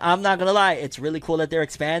 and I'm not gonna lie, it's really cool that they're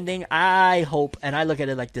expanding. I hope, and I look at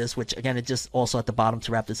it like this, which again, it just also at the bottom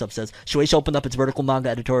to wrap this up says, Shueisha opened up its vertical manga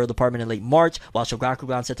editorial department in late March, while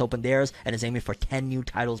Shogakukan set to open theirs and is aiming for 10 new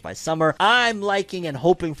titles by summer. I'm liking and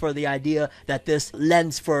hoping for the idea that this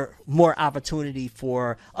lends for more opportunity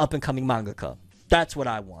for up-and-coming mangaka. That's what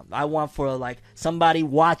I want. I want for like somebody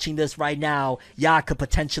watching this right now, y'all could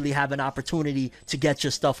potentially have an opportunity to get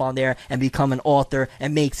your stuff on there and become an author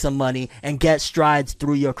and make some money and get strides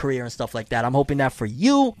through your career and stuff like that. I'm hoping that for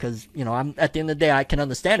you, because, you know, I'm at the end of the day, I can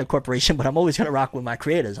understand a corporation, but I'm always going to rock with my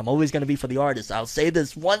creators. I'm always going to be for the artists. I'll say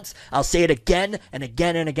this once, I'll say it again and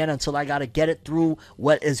again and again until I got to get it through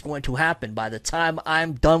what is going to happen. By the time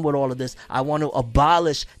I'm done with all of this, I want to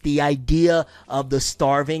abolish the idea of the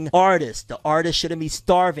starving artist. The artist shouldn't be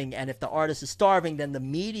starving, and if the artist is starving, then the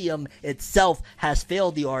medium itself has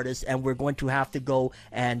failed the artist, and we're going to have to go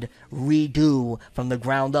and redo from the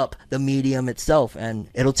ground up the medium itself, and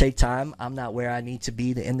it'll take time. I'm not where I need to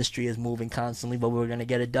be. The industry is moving constantly, but we're going to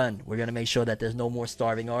get it done. We're going to make sure that there's no more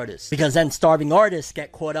starving artists, because then starving artists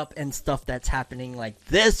get caught up in stuff that's happening like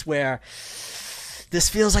this, where this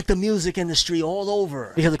feels like the music industry all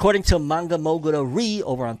over. Because according to Manga Mogura Ri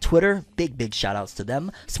over on Twitter, big shout outs to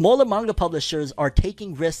them, smaller manga publishers are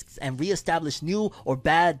taking risks and re-establish new or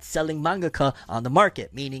bad selling mangaka on the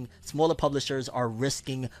market, meaning smaller publishers are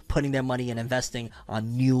risking putting their money and investing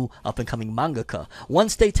on new up and coming mangaka.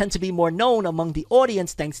 Once they tend to be more known among the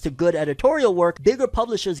audience thanks to good editorial work, bigger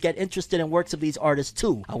publishers get interested in works of these artists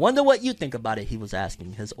too. I wonder what you think about it, he was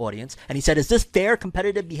asking his audience. And he said, is this fair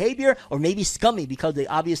competitive behavior or maybe scummy because they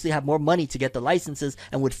obviously have more money to get the licenses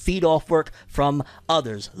and would feed off work from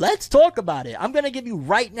others? Let's talk about it. I'm going to give you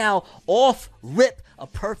right now, off rip, a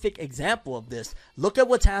perfect example of this. Look at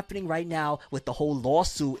what's happening right now with the whole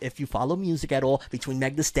lawsuit, if you follow music at all, between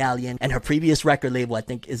Meg Thee Stallion and her previous record label. I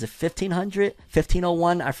think, is it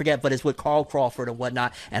 1501? I forget, but it's with Carl Crawford and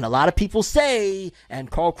whatnot. And a lot of people say,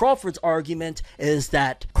 and Carl Crawford's argument is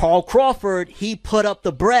that Carl Crawford, he put up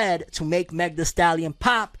the bread to make Meg Thee Stallion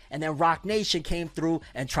pop, and then Roc Nation came through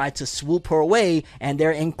and tried to swoop her away, and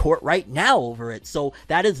they're in court right now over it. So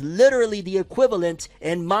that is literally the equivalent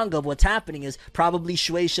in manga of what's happening. Is probably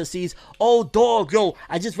Shueisha sees, oh dog, yo,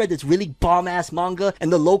 I just read this really bomb-ass manga in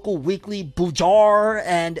the local weekly Bujar,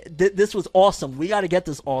 and this was awesome. We got to get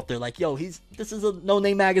this author. Like, yo, this is a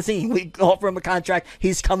no-name magazine. We offer him a contract.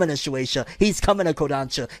 He's coming to Shueisha. He's coming to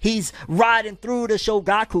Kodansha. He's riding through the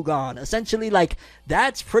Shogakukan. Essentially, like,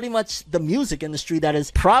 that's pretty much the music industry that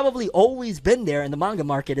has probably always been there in the manga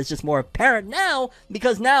market. It's just more apparent now,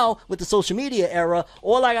 because now with the social media era,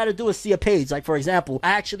 all I gotta do is see a page. Like, for example,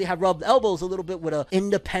 I actually have rubbed elbows a little bit with an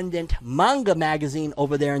independent manga magazine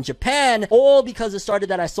over there in Japan, all because it started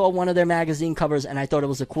that I saw one of their magazine covers and I thought it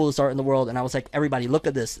was the coolest art in the world, and I was like, everybody look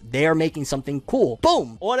at this, they're making something cool.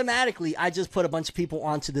 Boom, automatically I just put a bunch of people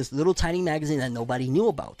onto this little tiny magazine that nobody knew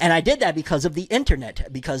about. And I did that because of the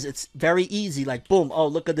internet, because it's very easy. Like, boom, oh,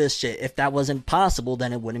 look at this shit. If that wasn't possible,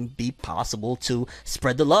 then it wouldn't be possible to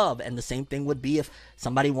spread the love. And the same thing would be if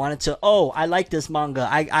somebody wanted to, oh, I like this manga,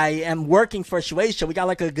 I am working for Shueisha, we got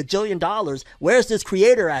like $1 gajillion, where's this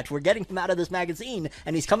creator at? We're getting him out of this magazine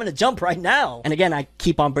and he's coming to Jump right now. And again, I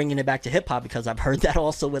keep on bringing it back to hip-hop because I've heard that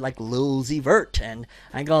also with like Lil Uzi Vert, and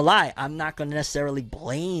I ain't gonna lie, I'm not gonna necessarily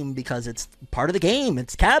blame, because it's part of the game,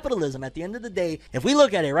 it's capitalism. At the end of the day, if we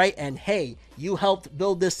look at it, right, and hey, you helped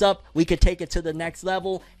build this up, we could take it to the next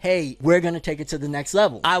level, hey, we're gonna take it to the next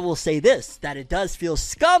level. I will say this, that it does feel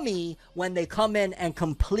scummy when they come in and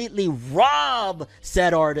completely rob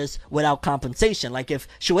said artists without compensation. Like if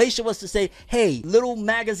Shueisha was to say, hey, little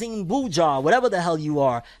magazine Buja, whatever the hell you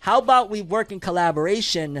are, how about we work in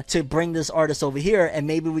collaboration to bring this artist over here, and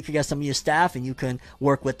maybe we could get some of your staff and you can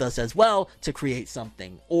work with us as well. while to create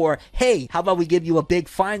something. Or, hey, how about we give you a big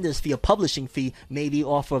finder's fee, a publishing fee, maybe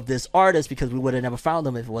off of this artist, because we would have never found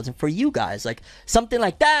them if it wasn't for you guys. Like, something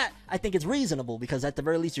like that, I think it's reasonable, because at the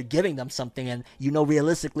very least you're giving them something, and you know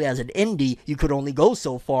realistically as an indie, you could only go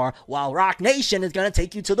so far, while Rock Nation is gonna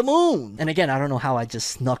take you to the moon. And again, I don't know how I just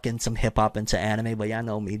snuck in some hip-hop into anime, but y'all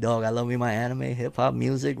know me, dog. I love me my anime, hip-hop,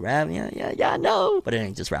 music, rap, yeah, I know. But it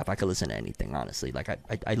ain't just rap. I could listen to anything, honestly. Like,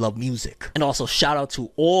 I love music. And also, shout out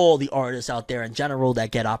to all the artists out there in general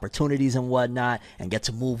that get opportunities and whatnot, and get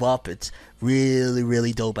to move up. It's really,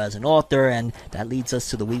 really dope as an author, and that leads us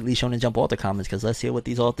to the weekly Shonen Jump author comments, because let's hear what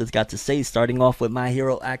these authors got to say. Starting off with My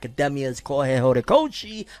Hero Academia's Kohei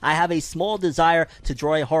Horikoshi. I have a small desire to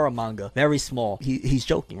draw a horror manga. Very small. He's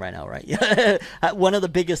joking right now, right? One of the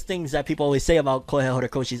biggest things that people always say about Kohei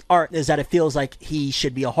Horikoshi's art is that it feels like he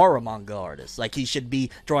should be a horror manga artist. Like, he should be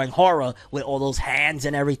drawing horror with all those hands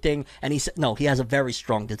and everything. And he said, no, he has a very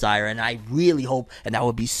strong desire, and I really hope, and that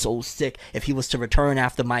would be so sick, if he was to return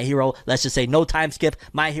after My Hero, let's just say no time skip,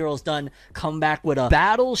 My Hero's done, come back with a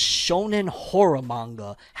battle shonen horror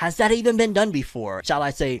manga. Has that even been done before? Shall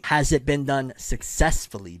I say, has it been done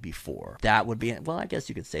successfully before? That would be, well, I guess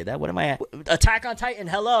you could say that. What am I at? Attack on Titan,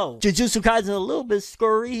 hello. Jujutsu Kaisen a little bit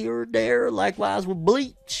scurry here or there, likewise with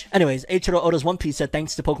Bleach. Anyways, Eiichiro Oda's One Piece said,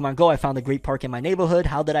 thanks to Pokemon Go, I found a great park in my neighborhood.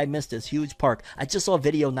 How did I miss this huge park? I just saw a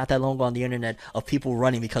video not that long ago on the internet of people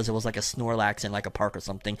running because it was like a Snorlax in like a park or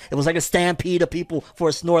something. It was like a stampede of people for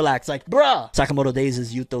a Snorlax. Like, bruh. Sakamoto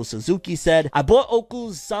Days' Yuto Suzuki said, I bought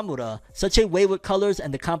Oku's Samura. Such a way with colors,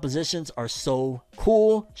 and the compositions are so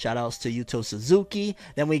cool. Shoutouts to Yuto Suzuki.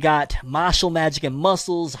 Then we got Martial Magic and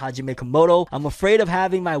Muscles, Hajime Komodo. I'm afraid of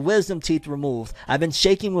having my wisdom teeth removed. I've been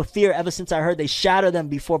shaking with fear ever since I heard they shatter them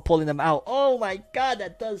before pulling them out. Oh my god,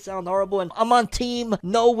 that does sound horrible. And I'm on team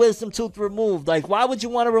no wisdom tooth removed. Like, why would you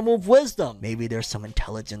want to remove wisdom? Maybe there's some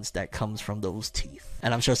intelligence that comes from those teeth.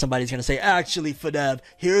 And I'm sure somebody's gonna say, actually, Fadab,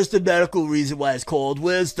 here's the medical reason why it's called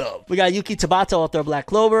wisdom. We got Yuki Tabata, author of Black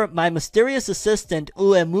Clover. My mysterious assistant,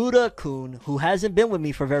 Uemura-kun, who hasn't been with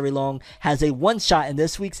me for very long, has a one-shot in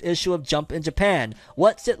this week's issue of Jump in Japan.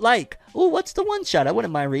 What's it like? Ooh, what's the one-shot? I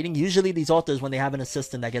wouldn't mind reading. Usually these authors, when they have an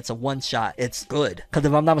assistant that gets a one-shot, it's good. Because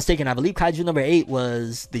if I'm not mistaken, I believe Kaiju number 8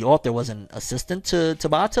 was, the author was an assistant to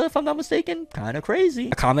Tabata, if I'm not mistaken. Kind of crazy.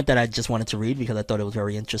 A comment that I just wanted to read because I thought it was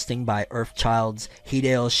very interesting by Earthchild's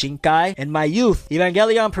Hideo Shinkai. In my youth,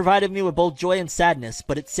 Evangelion provided me with both joy and sadness,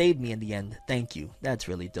 but it saved me in the end. Thank you. That's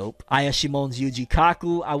really dope. Ayashimon's Yuji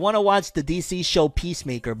Kaku. I want to watch the DC show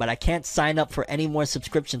Peacemaker, but I can't sign up for any more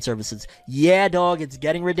subscription services. Yeah, dog, it's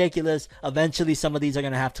getting ridiculous. Eventually some of these are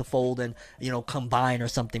gonna have to fold and, you know, combine or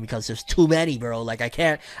something, because there's too many, bro. Like,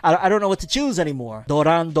 I don't know what to choose anymore.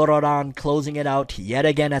 Dororan closing it out yet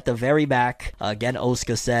again at the very back. Again,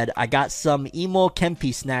 Osuka said, I got some emo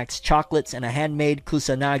Kempi snacks, chocolates, and a handmade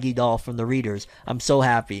Kusanagi doll from the readers. I'm so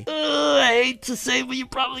happy. I hate to say, but you're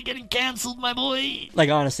probably getting canceled, my boy. Like,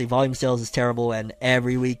 honestly, volume sales is terrible, and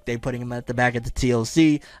every week they putting them at the back of the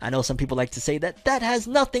TLC. I know some people like to say that that has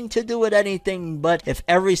nothing to do with anything, but if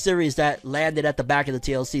every series that landed at the back of the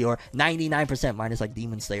TLC, or 99% minus like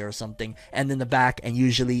Demon Slayer or something, and in the back and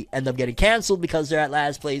usually end up getting canceled because they're at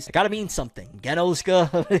last place, it gotta mean something. Again,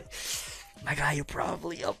 Osuka. My guy, you're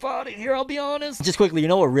probably up on it here, I'll be honest. Just quickly, you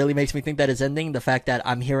know what really makes me think that it's ending? The fact that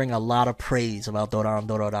I'm hearing a lot of praise about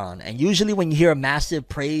Dororan. And usually when you hear massive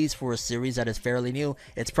praise for a series that is fairly new,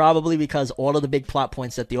 it's probably because all of the big plot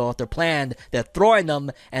points that the author planned, they're throwing them,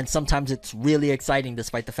 and sometimes it's really exciting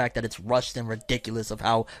despite the fact that it's rushed and ridiculous of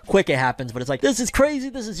how quick it happens. But it's like, this is crazy,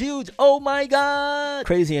 this is huge, oh my god!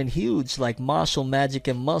 Crazy and huge, like Martial Magic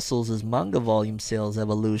and Muscles' manga volume sales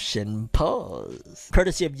evolution. Pause.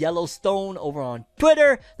 Courtesy of Yellowstone over on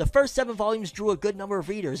Twitter. The first 7 volumes drew a good number of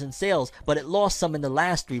readers and sales, but it lost some in the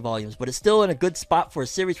last 3 volumes. But it's still in a good spot for a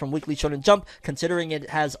series from Weekly Shonen Jump, considering it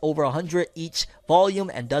has over 100 each volume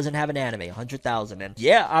and doesn't have an anime, 100,000. And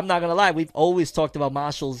yeah, I'm not gonna lie, we've always talked about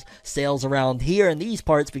Marshall's sales around here in these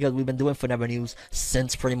parts because we've been doing Forever News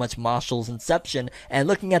since pretty much Marshall's inception. And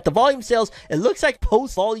looking at the volume sales, it looks like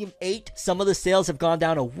post volume 8, some of the sales have gone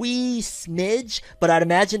down a wee smidge, but I'd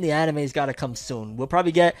imagine the anime's gotta come soon. We'll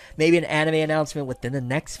probably get maybe an anime announcement within the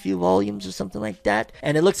next few volumes or something like that.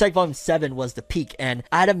 And it looks like volume 7 was the peak, and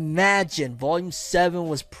I'd imagine volume 7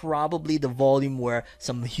 was probably the volume where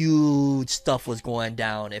some huge stuff was going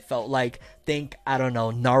down. It felt like think, I don't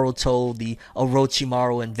know, Naruto, the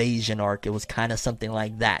Orochimaru invasion arc. It was kind of something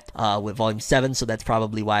like that with volume 7, so that's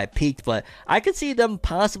probably why it peaked. But I could see them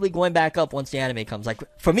possibly going back up once the anime comes. Like,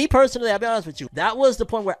 for me personally, I'll be honest with you, that was the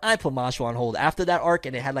point where I put Mashle on hold. After that arc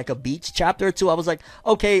and it had like a beach chapter or two, I was like,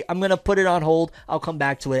 okay, I'm gonna put it on hold. I'll come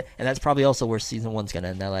back to it. And that's probably also where season 1's gonna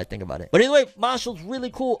end, now that I think about it. But anyway, Mashle's really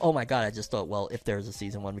cool. Oh my god, I just thought, well, if there's a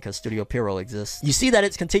season 1, because Studio Pierrot exists. You see that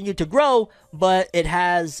it's continued to grow, but it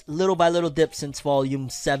has little by little dips since volume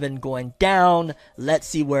 7 going down. Let's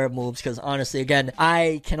see where it moves, because honestly, again,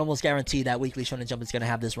 I can almost guarantee that Weekly Shonen Jump is gonna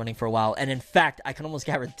have this running for a while. And in fact, I can almost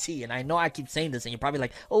guarantee, and I know I keep saying this, and you're probably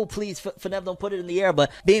like, oh, please, Fenev, don't put it in the air,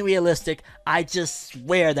 but being realistic, I just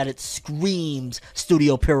swear that it screams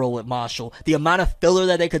Studio Pierrot with Mashle. The amount of filler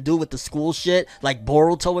that they could do with the school shit, like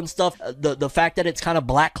Boruto and stuff, the fact that it's kind of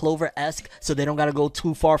Black Clover-esque, so they don't gotta go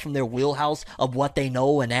too far from their wheelhouse of what they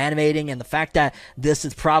know and animating, and the fact that this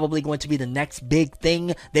is probably going to be the next big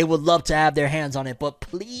thing. They would love to have their hands on it, but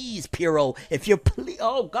please, Pierrot, if you're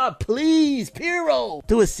oh god, please, Pierrot,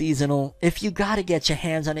 do a seasonal. If you gotta get your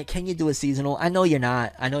hands on it, can you do a seasonal? I know you're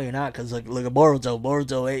not, because look at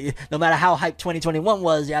Boruto, no matter how hyped 2021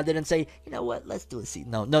 was, I didn't say, you know what, let's do a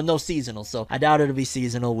seasonal. No seasonal, so I doubt it'll be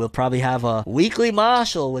seasonal. We'll probably have a weekly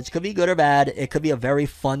Mashle, which could be good or bad. It could be a very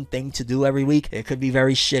fun thing to do every week. It could be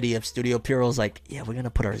very shitty if Studio Pierrot's like, yeah, we're gonna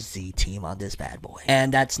put our Z team on this bad boy,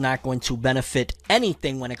 and that's not going to benefit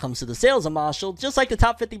anything when it comes to the sales of Mashle. Just like the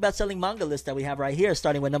top 50 best-selling manga list that we have right here,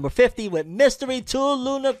 starting with number 50 with Mystery to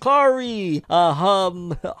Lunakari,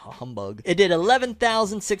 humbug. It did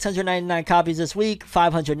 11,699 copies this week,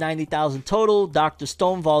 590,000 total. Dr.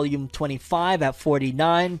 Stone volume 25 at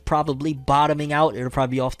 49, probably bottoming out. It'll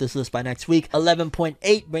probably be off this list by next week.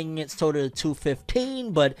 11.8, bringing its total to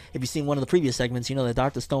 215. But if you've seen one of the previous segments, you know that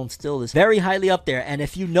Dr. Stone still is very highly up there. And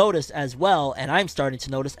if you notice as well, and I'm starting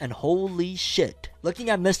to notice, and holy shit, looking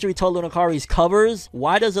at Mystery to Lunakari's covers,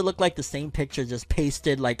 why does it look like the same picture just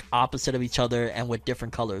pasted like opposite of each other and with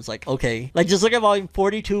different colors? Like, okay, like just look at volume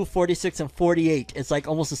 42, 46, and 48. It's like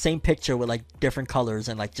almost the same picture with like different colors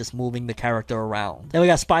and like just moving the character around. Then we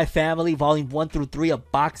got Spy Family volume 1 through 3, a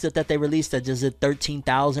box set that they released that just did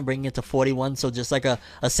 13,000, bringing it to 41. So just like a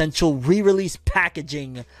essential re-release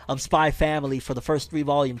packaging of Spy Family for the first 3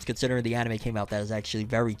 volumes, considering the anime came out. That is actually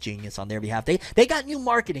very genius on their behalf. They got new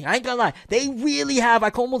marketing. I ain't gonna lie. They really have, I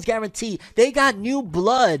can almost guarantee, they got new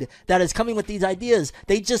blood that is coming with these ideas.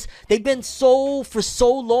 They've been for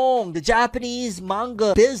so long, the Japanese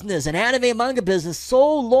manga business and anime manga business,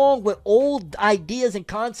 so long with old ideas and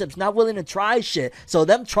concepts, not willing to try shit. So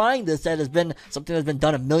them trying this, that has been something that's been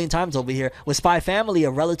done a million times over here with Spy Family,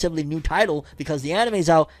 a relatively new title because the anime's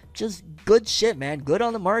out. Just good shit, man. Good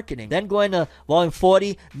on the marketing. Then going to volume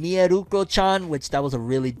 40, Mieruko-chan, which that was a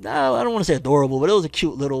really, I don't want to say adorable, but it was a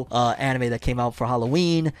cute little anime that came out for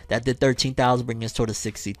Halloween that did 13,000, bringing us total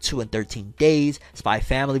 62 in 13 days. Spy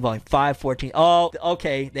Family, volume 5, 14. Oh,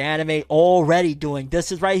 okay. The anime already doing,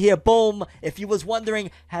 this is right here. Boom. If you was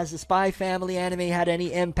wondering, has the Spy Family anime had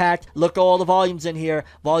any impact? Look at all the volumes in here.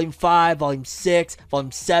 Volume 5, volume 6,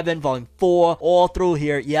 volume 7, volume 4, all through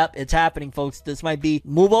here. Yep, it's happening, folks. This might be,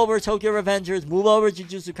 move over Tokyo Revengers, move over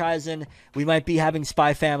Jujutsu Kaisen. We might be having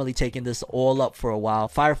Spy Family taking this all up for a while.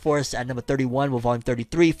 Fire Force at number 31 with volume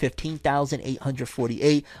 33,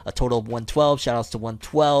 15,848, a total of 112. Shoutouts to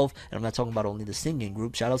 112. And I'm not talking about only the singing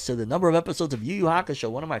group. Shoutouts to the number of episodes of Yu Yu Hakusho,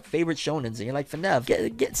 one of my favorite shonens. And you're like,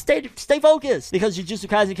 Fenev, stay focused, because Jujutsu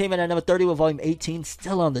Kaisen came in at number 30 with volume 18,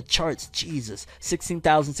 still on the charts. Jesus,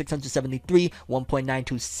 16,673,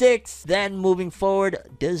 1.926. Then moving forward,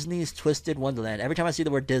 Disney's Twisted Wonderland. Every time I see the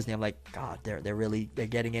word Disney, I'm like, God, they're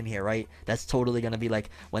getting in here, right? That's totally gonna be like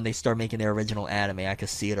when they start making their original anime. I can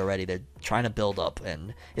see it already. They're trying to build up,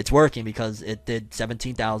 and it's working because it did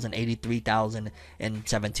 17,000, 83,000 in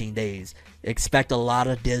 17 days. Expect a lot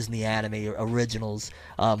of Disney anime originals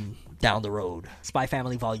down the road. Spy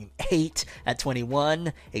Family volume 8 at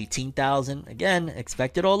 21, 18,000. Again,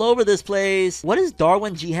 expected all over this place. What is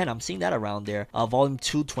Darwin Jihen? I'm seeing that around there. Volume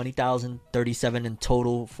 2, 20,000, 37 in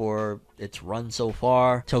total for its run so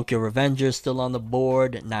far. Tokyo Revengers still on the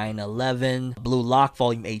board, 911. Blue Lock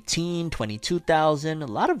volume 18, 22,000. A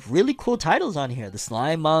lot of really cool titles on here. The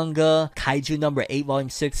Slime manga, Kaiju number 8 volume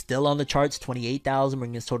 6 still on the charts, 28,000,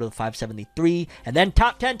 bringing its total to 573. And then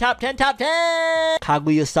top 10.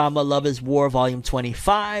 Kaguya-sama Love is War volume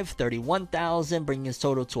 25, 31,000, bringing its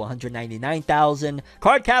total to 199,000.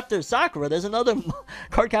 Cardcaptor Sakura, there's another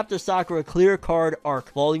Cardcaptor Sakura Clear Card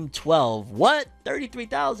Arc volume 12. What?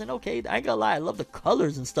 33,000. Okay, I ain't gonna lie, I love the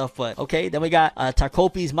colors and stuff, but okay. Then we got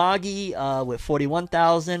Takopi's Magi with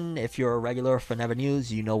 41,000. If you're a regular for Never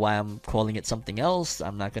News, you know why I'm calling it something else.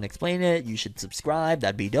 I'm not gonna explain it. You should subscribe.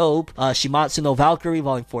 That'd be dope. Shimatsu no Valkyrie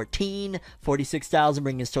Volume 14, 46,000,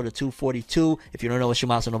 bringing his total to 242. If you don't know what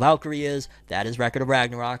Shimatsu no Valkyrie is, that is Record of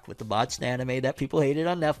Ragnarok with the botched anime that people hated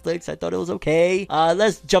on Netflix. I thought it was okay.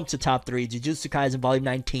 Let's jump to top 3. Jujutsu Kaisen Volume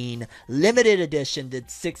 19, limited edition, did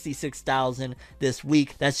 66,000 this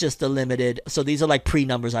week. That's just the limited. So these are like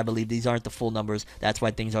pre-numbers, I believe. These aren't the full numbers. That's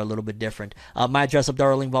why things are a little bit different. My Dress Up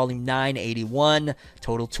Darling Volume 9, 81,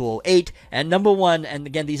 total 208. And number 1, and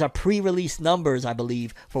again, these are pre-release numbers, I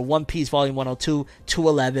believe, for One Piece Volume 102,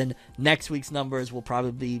 211. Next week's numbers will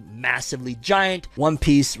probably be massively giant. One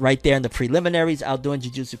Piece right there in the preliminaries, outdoing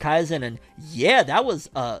Jujutsu Kaisen. And yeah, that was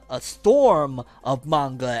a storm of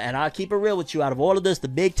manga. And I'll keep it real with you. Out of all of this, the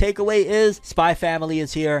big takeaway is Spy Family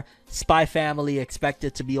is here. Spy Family,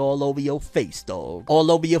 expected to be all over your face, dog. All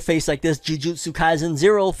over your face like this Jujutsu Kaisen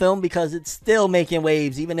Zero film, because it's still making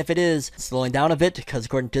waves, even if it is slowing down a bit, because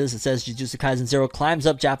according to this, it says Jujutsu Kaisen Zero climbs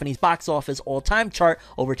up Japanese box office all-time chart,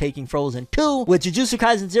 overtaking Frozen 2, with Jujutsu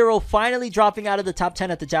Kaisen Zero finally dropping out of the top 10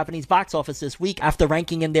 at the Japanese box office this week after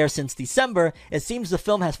ranking in there since December. It seems the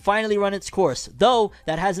film has finally run its course, though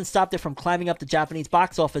that hasn't stopped it from climbing up the Japanese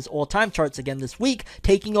box office all-time charts again this week,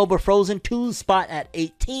 taking over Frozen 2's spot at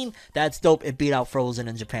 18. That's dope. It beat out Frozen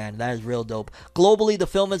in Japan. That is real dope. Globally, the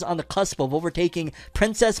film is on the cusp of overtaking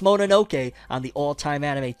Princess Mononoke on the all-time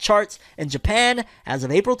anime charts. In Japan, as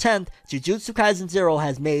of April 10th, Jujutsu Kaisen Zero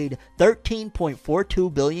has made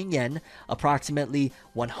 13.42 billion yen, approximately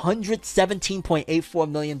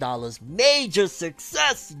 $117.84 million. Major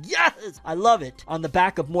success! Yes! I love it. On the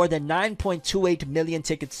back of more than 9.28 million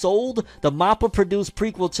tickets sold, the MAPPA-produced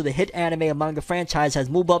prequel to the hit anime and manga franchise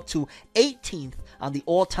has moved up to 18th on the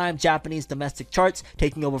all-time Japanese domestic charts,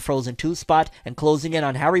 taking over Frozen 2's spot and closing in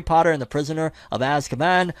on Harry Potter and the Prisoner of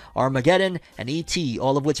Azkaban, Armageddon, and E.T.,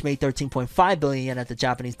 all of which made 13.5 billion yen at the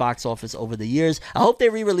Japanese box office over the years. I hope they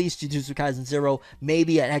re-release Jujutsu Kaisen Zero,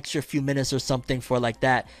 maybe an extra few minutes or something for like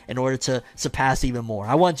that, in order to surpass even more.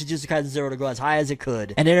 I want Jujutsu Kaisen Zero to go as high as it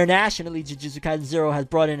could. And internationally, Jujutsu Kaisen Zero has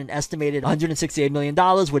brought in an estimated $168 million,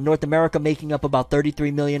 with North America making up about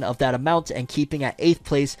 33 million of that amount and keeping at 8th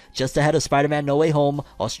place, just ahead of Spider-Man No Way Home.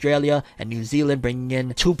 Australia and New Zealand bringing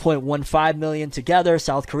in 2.15 million together,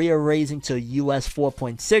 South Korea raising to US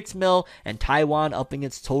 4.6 mil, and Taiwan upping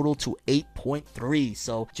its total to 8.3.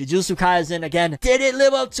 So Jujutsu Kaisen, again, did it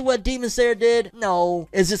live up to what Demon Slayer did? No.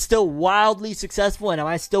 Is it still wildly successful, and am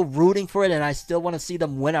I still rooting for it, and I still want to see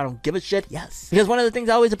them win? I don't give a shit. Yes. Because one of the things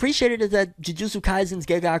I always appreciated is that Jujutsu Kaisen's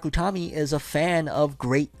Gege Akutami is a fan of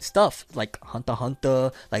great stuff, like Hunter x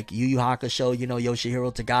Hunter, like Yu Yu Hakusho. You know,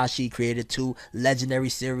 Yoshihiro Togashi created 2 legendary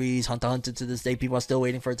series. Hunter x Hunter, to this day, people are still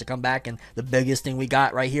waiting for it to come back, and the biggest thing we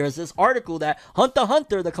got right here is this article that Hunter x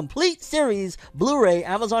Hunter, the complete series, Blu-ray,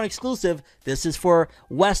 Amazon exclusive, this is for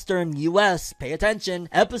Western US, pay attention,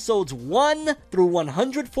 episodes 1 through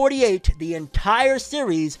 148, the entire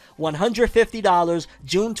series, $150,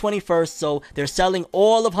 June 21st, so they're selling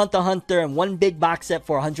all of Hunter x Hunter in one big box set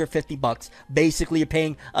for $150. Basically, you're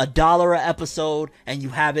paying $1 an episode, and you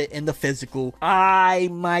have it in the physical. I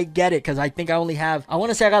might get it, because I think I only have, I want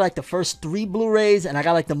to say I got like the first 3 Blu-rays, and I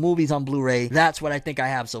got like the movies on Blu-ray. That's what I think I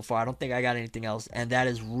have so far. I don't think I got anything else, and that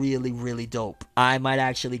is really, really dope. I might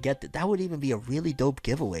actually get that. That would even be a really dope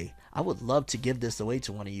giveaway. I would love to give this away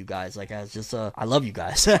to one of you guys, like as just I love you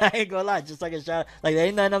guys. I ain't gonna lie, just like a shout, like there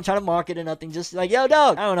ain't nothing I'm trying to market or nothing, just like, yo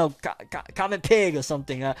dog, I don't know, comment pig or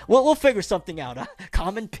something. We'll figure something out.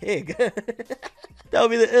 Common pig. That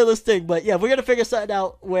would be the illest thing. But yeah, we're gonna figure something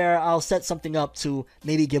out where I'll set something up to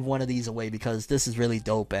maybe give one of these away, because this is really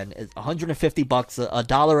dope, and it's $150,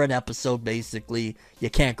 $1 an episode, basically. You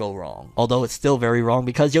can't go wrong. Although it's still very wrong,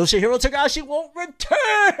 because Yoshihiro Togashi won't return.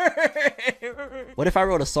 What if I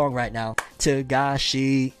wrote a song right now?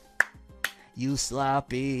 Togashi, you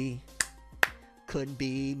sloppy, couldn't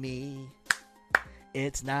be me,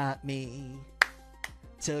 it's not me.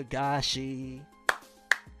 Togashi,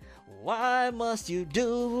 why must you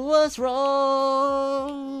do us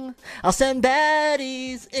wrong? I'll send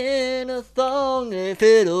baddies in a thong if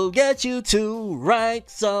it'll get you to write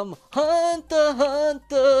some Hunter x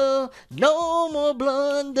Hunter. No more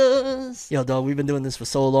blunders. Yo, dog, we've been doing this for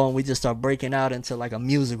so long. We just start breaking out into like a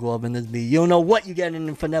musical up in this beat. You don't know what you're getting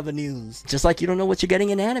in For Never News. Just like you don't know what you're getting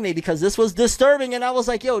in anime, because this was disturbing, and I was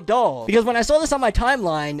like, yo, dog. Because when I saw this on my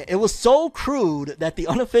timeline, it was so crude that the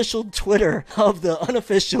unofficial Twitter of the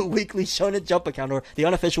unofficial Weekly Shonen Jump account, or the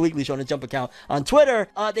unofficial Weekly Shonen Jump account on Twitter,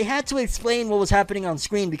 they had to explain what was happening on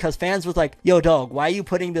screen because fans was like, yo dog, why are you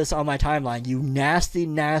putting this on my timeline, you nasty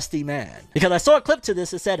man? Because I saw a clip to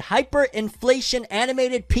this. It said hyperinflation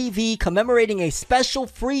animated PV commemorating a special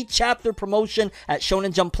free chapter promotion at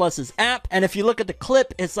Shonen Jump Plus's app. And if you look at the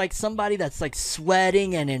clip, it's like somebody that's like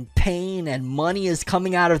sweating and in pain and money is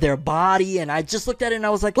coming out of their body. And I just looked at it and I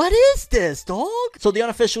was like, what is this, dog? So the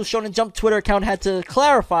unofficial Shonen Jump Twitter account had to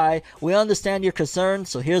clarify, we understand your concern,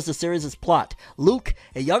 so here's the series' plot. Luke,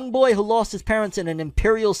 a young boy who lost his parents in an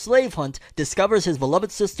imperial slave hunt, discovers his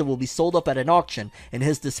beloved sister will be sold up at an auction. In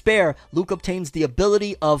his despair, Luke obtains the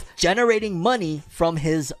ability of generating money from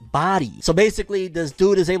his body. So basically, this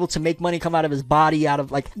dude is able to make money come out of his body, out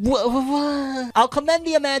of like, I'll commend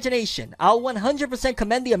the imagination. I'll 100%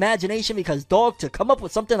 commend the imagination because, dog, to come up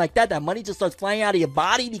with something like that money just starts flying out of your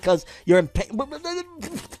body because you're in pain.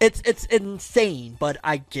 It's insane, but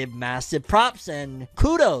I give massive props and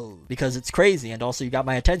kudos because it's crazy, and also you got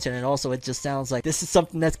my attention, and also it just sounds like this is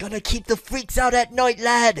something that's gonna keep the freaks out at night,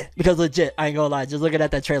 lad. Because legit, I ain't gonna lie, just looking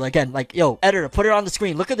at that trailer again, like, yo, editor, put it on the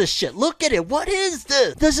screen. Look at this shit. Look at it. What is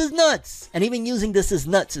this? This is nuts. And even using this is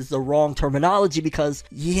nuts is the wrong terminology because,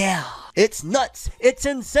 yeah, it's nuts. It's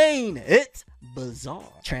insane. It's bizarre.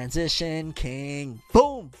 Transition King.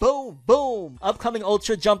 Boom, boom, boom. Upcoming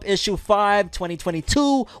Ultra Jump issue 5,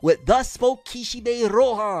 2022 with Thus Spoke Kishibe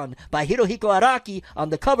Rohan by Hirohiko Araki on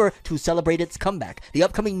the cover to celebrate its comeback. The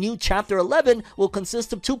upcoming new chapter 11 will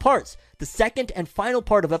consist of 2 parts. The second and final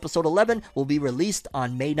part of episode 11 will be released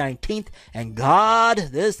on May 19th. And God,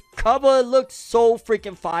 this cover looks so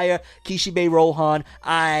freaking fire. Kishibe Rohan,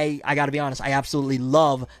 I gotta be honest, I absolutely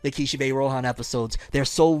love the Kishibe Rohan episodes. They're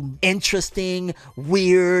so interesting,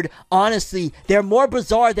 weird. Honestly, they're more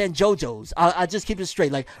bizarre than JoJo's. I'll just keep it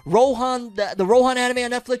straight. Like, Rohan, the Rohan anime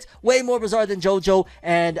on Netflix, way more bizarre than JoJo.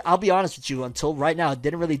 And I'll be honest with you, until right now, it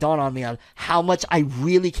didn't really dawn on me on how much I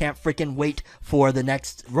really can't freaking wait for the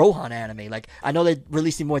next Rohan anime. Like, I know they're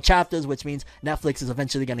releasing more chapters, which means Netflix is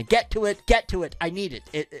eventually going to get to it. I need it.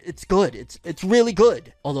 It's good. It's really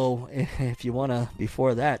good. Although, if you want to,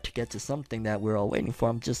 before that, to get to something that we're all waiting for,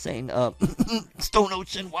 I'm just saying, Stone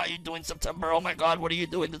Ocean, why are you doing September? Oh my god, what are you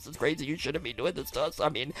doing? This is crazy. You shouldn't be doing this to us. I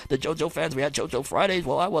mean, the JoJo fans, we had JoJo Fridays.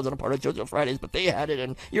 Well, I wasn't a part of JoJo Fridays, but they had it,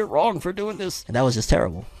 and you're wrong for doing this. And that was just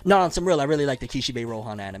terrible. No, on some real, I really like the Kishibe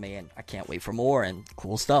Rohan anime, and I can't wait for more and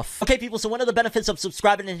cool stuff. Okay, people, so one of the benefits of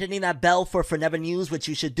subscribing and hitting that bell for Never News, which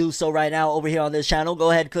you should do so right now over here on this channel. Go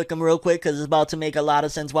ahead, click them real quick because it's about to make a lot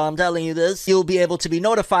of sense while I'm telling you this. You'll be able to be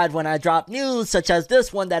notified when I drop news such as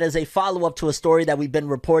this one that is a follow-up to a story that we've been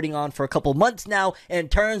reporting on for a couple months now in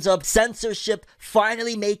terms of censorship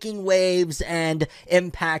finally making waves and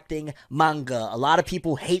impacting manga. A lot of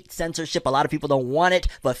people hate censorship. A lot of people don't want it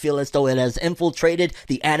but feel as though it has infiltrated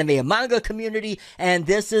the anime and manga community, and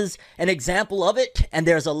this is an example of it. And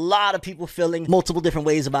there's a lot of people feeling multiple different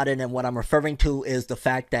ways about it, and what I'm referring to is the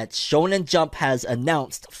fact that Shonen Jump has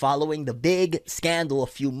announced, following the big scandal a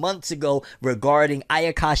few months ago regarding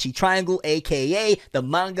Ayakashi Triangle, aka the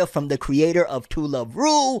manga from the creator of To Love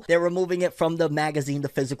Ru, they're removing it from the magazine, the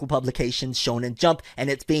physical publication Shonen Jump, and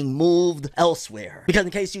it's being moved elsewhere. Because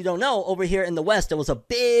in case you don't know, over here in the West, there was a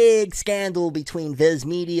big scandal between Viz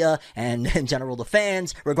Media and in general the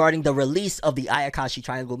fans regarding the release of the Ayakashi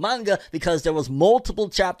Triangle manga, because there was multiple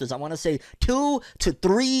chapters, I want to say 2 to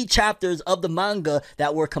 3 chapters of the manga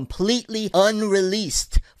that were completely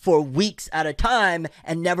unreleased for weeks at a time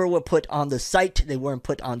and never were put on the site. They weren't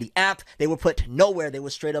put on the app. They were put nowhere. They were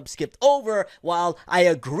straight up skipped over. While I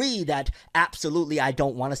agree that absolutely I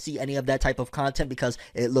don't want to see any of that type of content because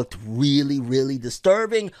it looked really, really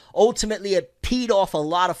disturbing, ultimately it peed off a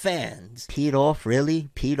lot of fans. Peed off? Really?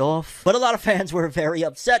 Peed off? But a lot of fans were very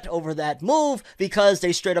upset over that move because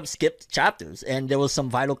they straight up skipped chapters, and there was some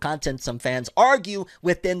vital content some fans argue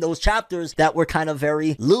within those chapters that were kind of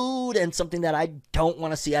very lewd and something that I don't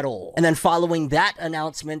want to see at all. And then following that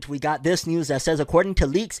announcement, we got this news that says, according to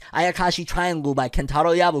leaks, Ayakashi Triangle by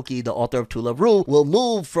Kentaro Yabuki, the author of To Love Ru, will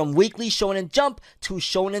move from Weekly Shonen Jump to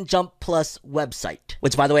Shonen Jump Plus website.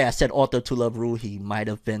 Which, by the way, I said author To Love Ru, he might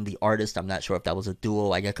have been the artist. I'm not sure if that was a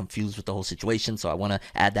duo. I get confused with the whole situation, so I want to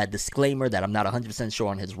add that disclaimer that I'm not 100% sure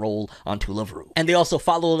on his role on To Love Ru. And they also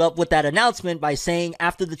followed up with that announcement by saying,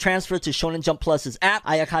 after the transfer to Shonen Jump Plus's app,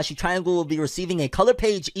 Ayakashi Triangle will be receiving a color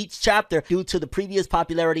page each chapter due to the previous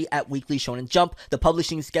popularity regularity at Weekly Shonen Jump. The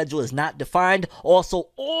publishing schedule is not defined. Also,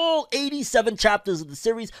 all 87 chapters of the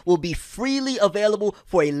series will be freely available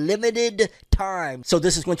for a limited time. So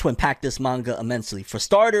this is going to impact this manga immensely. For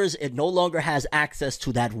starters, it no longer has access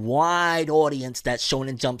to that wide audience that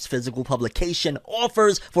Shonen Jump's physical publication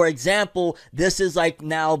offers. For example, this is like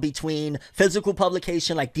now between physical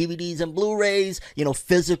publication like DVDs and Blu-rays,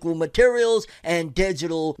 physical materials, and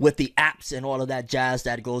digital with the apps and all of that jazz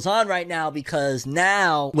that goes on right now, because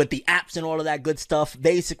now with the apps and all of that good stuff,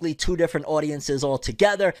 basically two different audiences all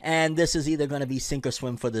together, and this is either going to be sink or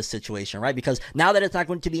swim for this situation, right? Because now that it's not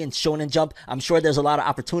going to be in Shonen Jump, I'm sure there's a lot of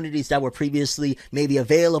opportunities that were previously maybe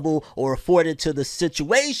available or afforded to the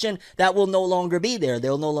situation that will no longer be there.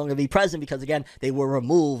 They'll no longer be present because, again, they were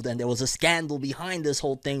removed, and there was a scandal behind this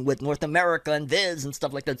whole thing with North America and Viz and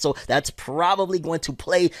stuff like that. So that's probably going to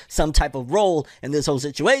play some type of role in this whole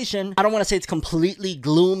situation. I don't want to say it's completely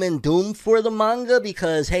gloom and doom for the manga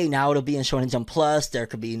because, hey, now it'll be in Shonen Jump Plus. There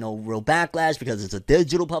could be no real backlash because it's a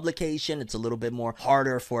digital publication. It's a little bit more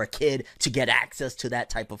harder for a kid to get access to that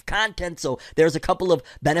type of content. So there's a couple of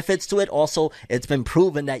benefits to it. Also, it's been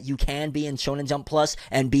proven that you can be in Shonen Jump Plus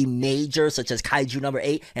and be major, such as Kaiju number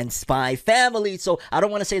 8 and Spy Family. So I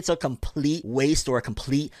don't want to say it's a complete waste or a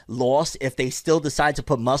complete loss. If they still decide to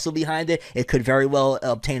put muscle behind it, it could very well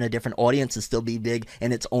obtain a different audience and still be big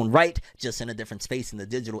in its own right, just in a different space in the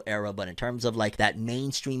digital era. But in terms of like that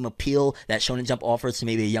mainstream appeal that Shonen Jump offers to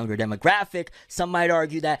maybe a younger demographic, some might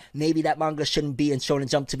argue that maybe that manga shouldn't be in Shonen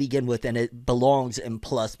Jump to begin with, and it belongs in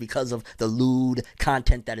Plus because of the lewd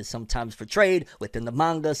content that is sometimes portrayed within the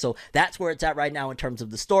manga. So that's where it's at right now in terms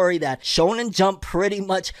of the story, that Shonen Jump pretty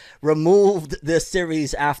much removed this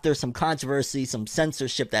series after some controversy, some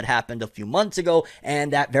censorship that happened a few months ago,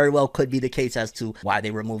 and that very well could be the case as to why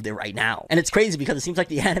they removed it right now. And it's crazy because it seems like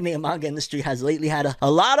the anime and manga industry has lately had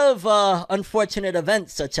a lot of unfortunate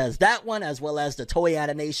events, such as that one, as well as the Toei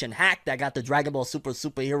Animation hack that got the Dragon Ball Super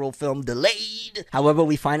superhero film delayed. However,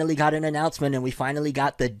 we finally got an announcement, and we finally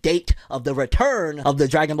got the date of the return of the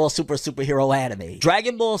Dragon Ball Super superhero anime.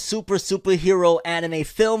 Dragon Ball Super superhero anime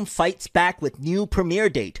film fights back with new premiere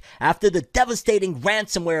date after the devastating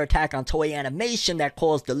ransomware attack on Toei Animation that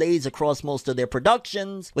caused delays across most of their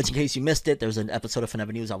productions, which, in case you missed it, there's an episode of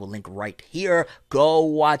Forever News I will link right here. Go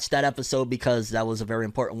watch that episode because that was a very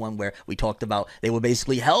important one where we talked about they were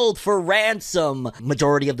basically held for ransom,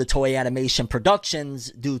 majority of the Toei Animation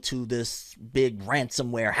productions, due to this big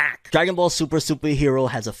ransomware hack. Dragon Ball Super superhero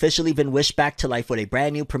has officially been wished back to life with a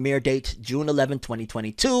brand new premiere date, June 11,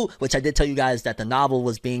 2022, which I did tell you guys that the novel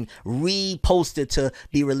was being reposted to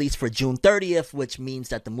be released for June 30th, which means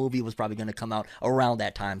that the movie was probably going to come out around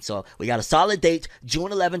that time. So we got a solid date,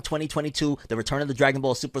 June 11, 2022. The return of the Dragon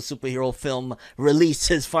Ball Super superhero film release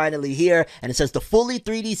is finally here, and it says the fully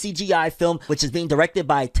 3D CGI film, which is being directed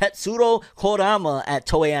by Tetsuro Korama at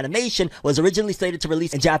Toei Animation, was originally slated to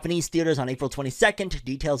release in Japanese theaters on April 22nd.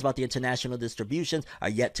 Details about the international distributions are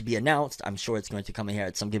yet to be announced. I'm sure it's going to come in here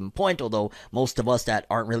at some given point, although most of us that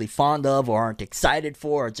aren't really fond of or aren't excited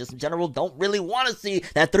for, or just in general don't really want to see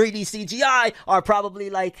that 3D CGI, are probably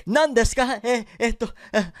like, "Nan desu ka?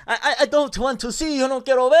 I don't want to see, yo no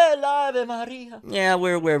quiero ver la Ave Maria." Yeah,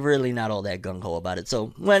 we're really not all that gung-ho about it.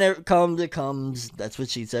 So when it comes, it comes. That's what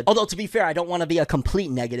she said. Although, to be fair, I don't want to be a complete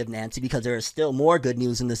negative Nancy, because there is still more good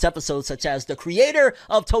news in this episode, such as the creator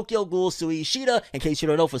of Tokyo Ghoul, Sui Ishida. In case you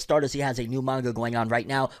don't know, for starters, he has a new manga going on right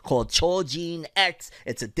now called Chojin X.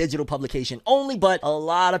 It's a digital publication only, but a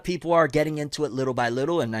lot of people are getting into it little by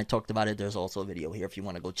little, and I talked about it. There's also a video here if you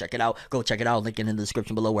want to go check it out. Go check it out. Link it in the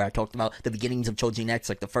description below, where I talked about the beginnings of Chojin X,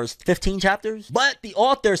 like the first 15 chapters. But the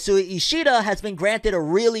author, Sui Ishida, has been granted a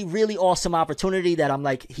really, really awesome opportunity that I'm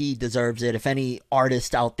like, he deserves it. If any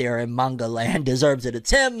artist out there in manga land deserves it,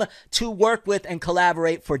 it's him, to work with and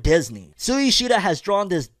collaborate for Disney. Sui Ishida has drawn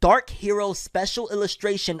this Dark Hero special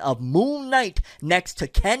illustration of Moon Knight next to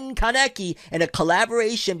Ken Kaneki in a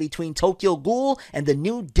collaboration between Tokyo Ghoul and the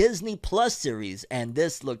new Disney Plus series, and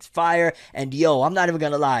this looks fire. And yo, I'm not even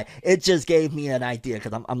gonna lie, it just gave me an idea,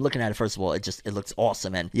 because I'm looking at it. First of all, it looks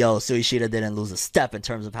awesome, and yo, Sui Ishida didn't lose a step in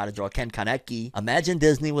terms of how to draw Ken Kaneki. Imagine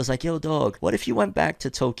Disney was like, "Yo dog, what if you went back to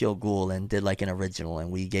Tokyo Ghoul and did like an original,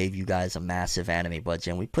 and we gave you guys a massive anime budget,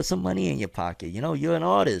 and we put some money in your pocket? You know, you're an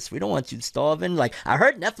artist, we don't want you starving." Like, I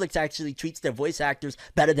heard Netflix actually treats their voice actors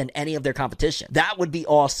better than any of their competition. That would be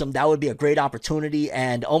awesome. That would be a great opportunity.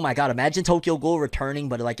 And oh my god, imagine Tokyo Ghoul returning,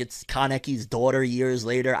 but like it's Kaneki's daughter years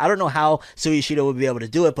later. I don't know how Sui Ishida would be able to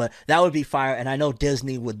do it, but that would be fire. And I know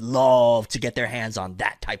Disney would love to get their hands on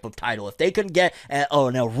that type of title. If they could get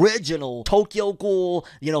an original Tokyo Ghoul,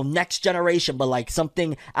 next generation, but like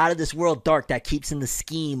something out of this world dark that keeps in the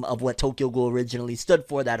scheme of what Tokyo Ghoul originally stood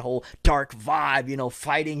for, that whole dark vibe, you know,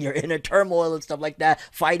 fighting your inner turmoil and stuff like that,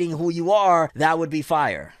 fighting who you are, that would be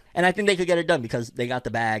fire. And I think they could get it done because they got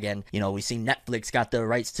the bag, and, you know, we seen Netflix got the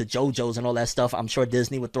rights to JoJo's and all that stuff. I'm sure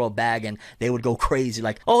Disney would throw a bag and they would go crazy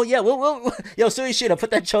like, oh yeah, yo, Suishida,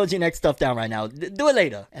 put that Choji Next stuff down right now. Do it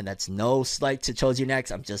later. And that's no slight to Choji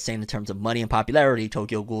Next. I'm just saying in terms of money and popularity,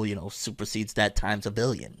 Tokyo Ghoul, you know, supersedes that times a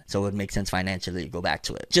billion. So it would make sense financially to go back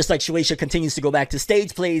to it. Just like Shueisha continues to go back to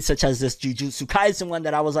stage plays, such as this Jujutsu Kaisen one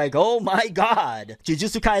that I was like, oh my god.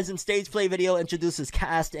 Jujutsu Kaisen stage play video introduces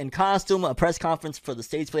cast and costume. A press conference for the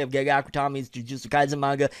stage play of Gege Akutami's Jujutsu Kaisen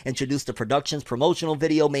manga introduced the production's promotional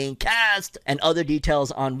video, main cast, and other details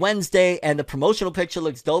on Wednesday, and the promotional picture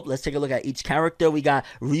looks dope. Let's take a look at each character. We got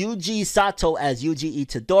Ryuji Sato as Yuji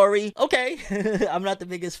Itadori. Okay, I'm not the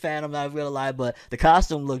biggest fan, I'm not gonna lie, but the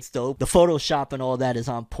costume looks dope. The Photoshop and all that is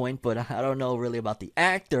on point, but I don't know really about the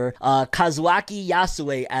actor. Kazuaki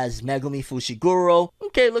Yasue as Megumi Fushiguro.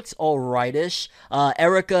 Okay, looks alrightish.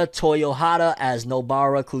 Erika Toyohara as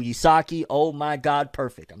Nobara Kuyisaki. Oh my god,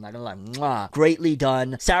 perfect. I'm not gonna lie. Mwah. Greatly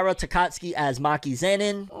done. Sarah Takatsuki as Maki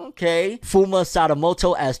Zenin. Okay. Fuma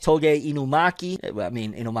Sadamoto as Toge Inumaki. I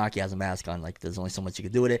mean, Inumaki has a mask on. Like, there's only so much you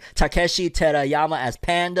can do with it. Takeshi Terayama as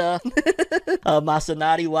Panda.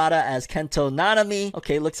 Masanari Wada as Kento Nanami.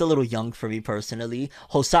 Okay, looks a little young for me personally.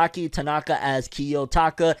 Hosaki Tanaka as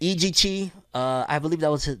Kiyotaka Ijichi. I believe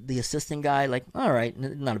that was the assistant guy. Like, alright,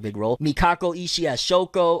 not a big role. Mikako Ishii as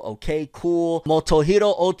Shoko. Okay, cool.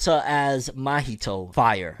 Motohiro Ota as Mahito.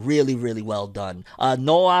 Fire. Really, really well done.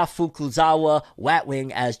 Noah Fukuzawa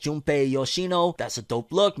Watwing as Junpei Yoshino. That's a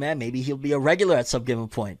dope look, man. Maybe he'll be a regular at some given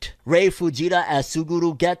point. Rei Fujita as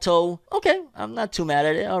Suguru Geto. Okay, I'm not too mad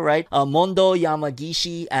at it. Alright. Mondo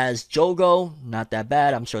Yamagishi as Jogo. Not that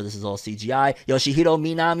bad. I'm sure this is all CGI. Yoshihiro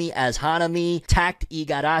Minami as Hanami. Takt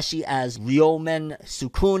Igarashi as Ryomen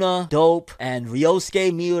Sukuna. Dope. And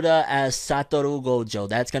Ryosuke Miura as Satoru Gojo.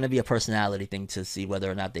 That's going to be a personality thing to see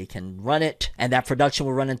whether or not they can run it. And that production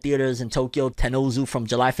will run in theaters in Tokyo, Tenozu from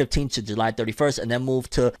July 15th to July 31st, and then move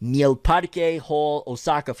to Mielparque Hall,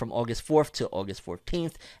 Osaka from August 4th to August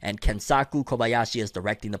 14th. And Kensaku Kobayashi is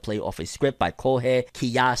directing the play off a script by Kohei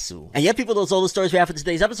Kiyasu. And yeah, people, those are all the stories we have for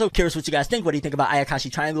today's episode. Curious what you guys think. What do you think about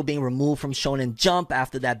Ayakashi Triangle being removed from Shonen Jump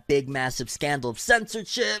after that big, massive scandal of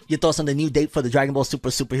censorship? Your thoughts on the new date for the Dragon Ball Super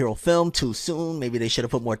superhero film? Too soon? Maybe they should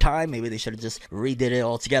have put more time. Maybe they should have just redid it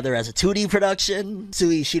all together as a 2D production.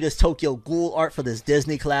 Sui Ishida's Tokyo Ghoul art for this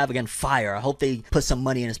Disney collab. Again, fire. I hope they put some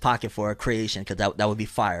money in his pocket for a creation, because that would be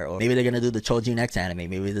fire. Or maybe they're going to do the Choji Next anime.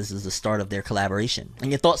 Maybe this is the start of their collaboration.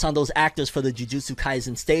 And your thoughts on those actors for the Jujutsu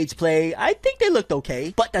Kaisen stage play? I think they looked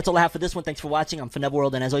okay. But that's all I have for this one. Thanks for watching. I'm Fineb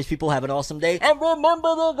World, and as always, people, have an awesome day. And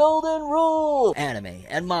remember the golden rule: anime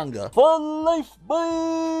and manga for life,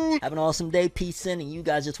 bye! Have an awesome day. Peace in. And you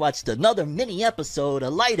guys just watched another mini episode, a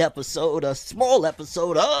light episode, a small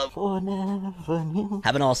episode of Forever New.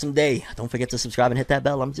 Have an awesome day. Don't forget to subscribe and hit that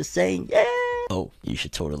bell. I'm just saying, yeah! Oh, you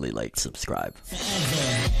should totally, like, subscribe.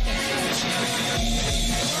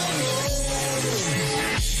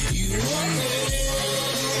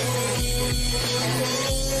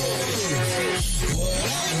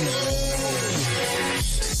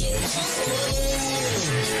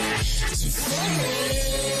 So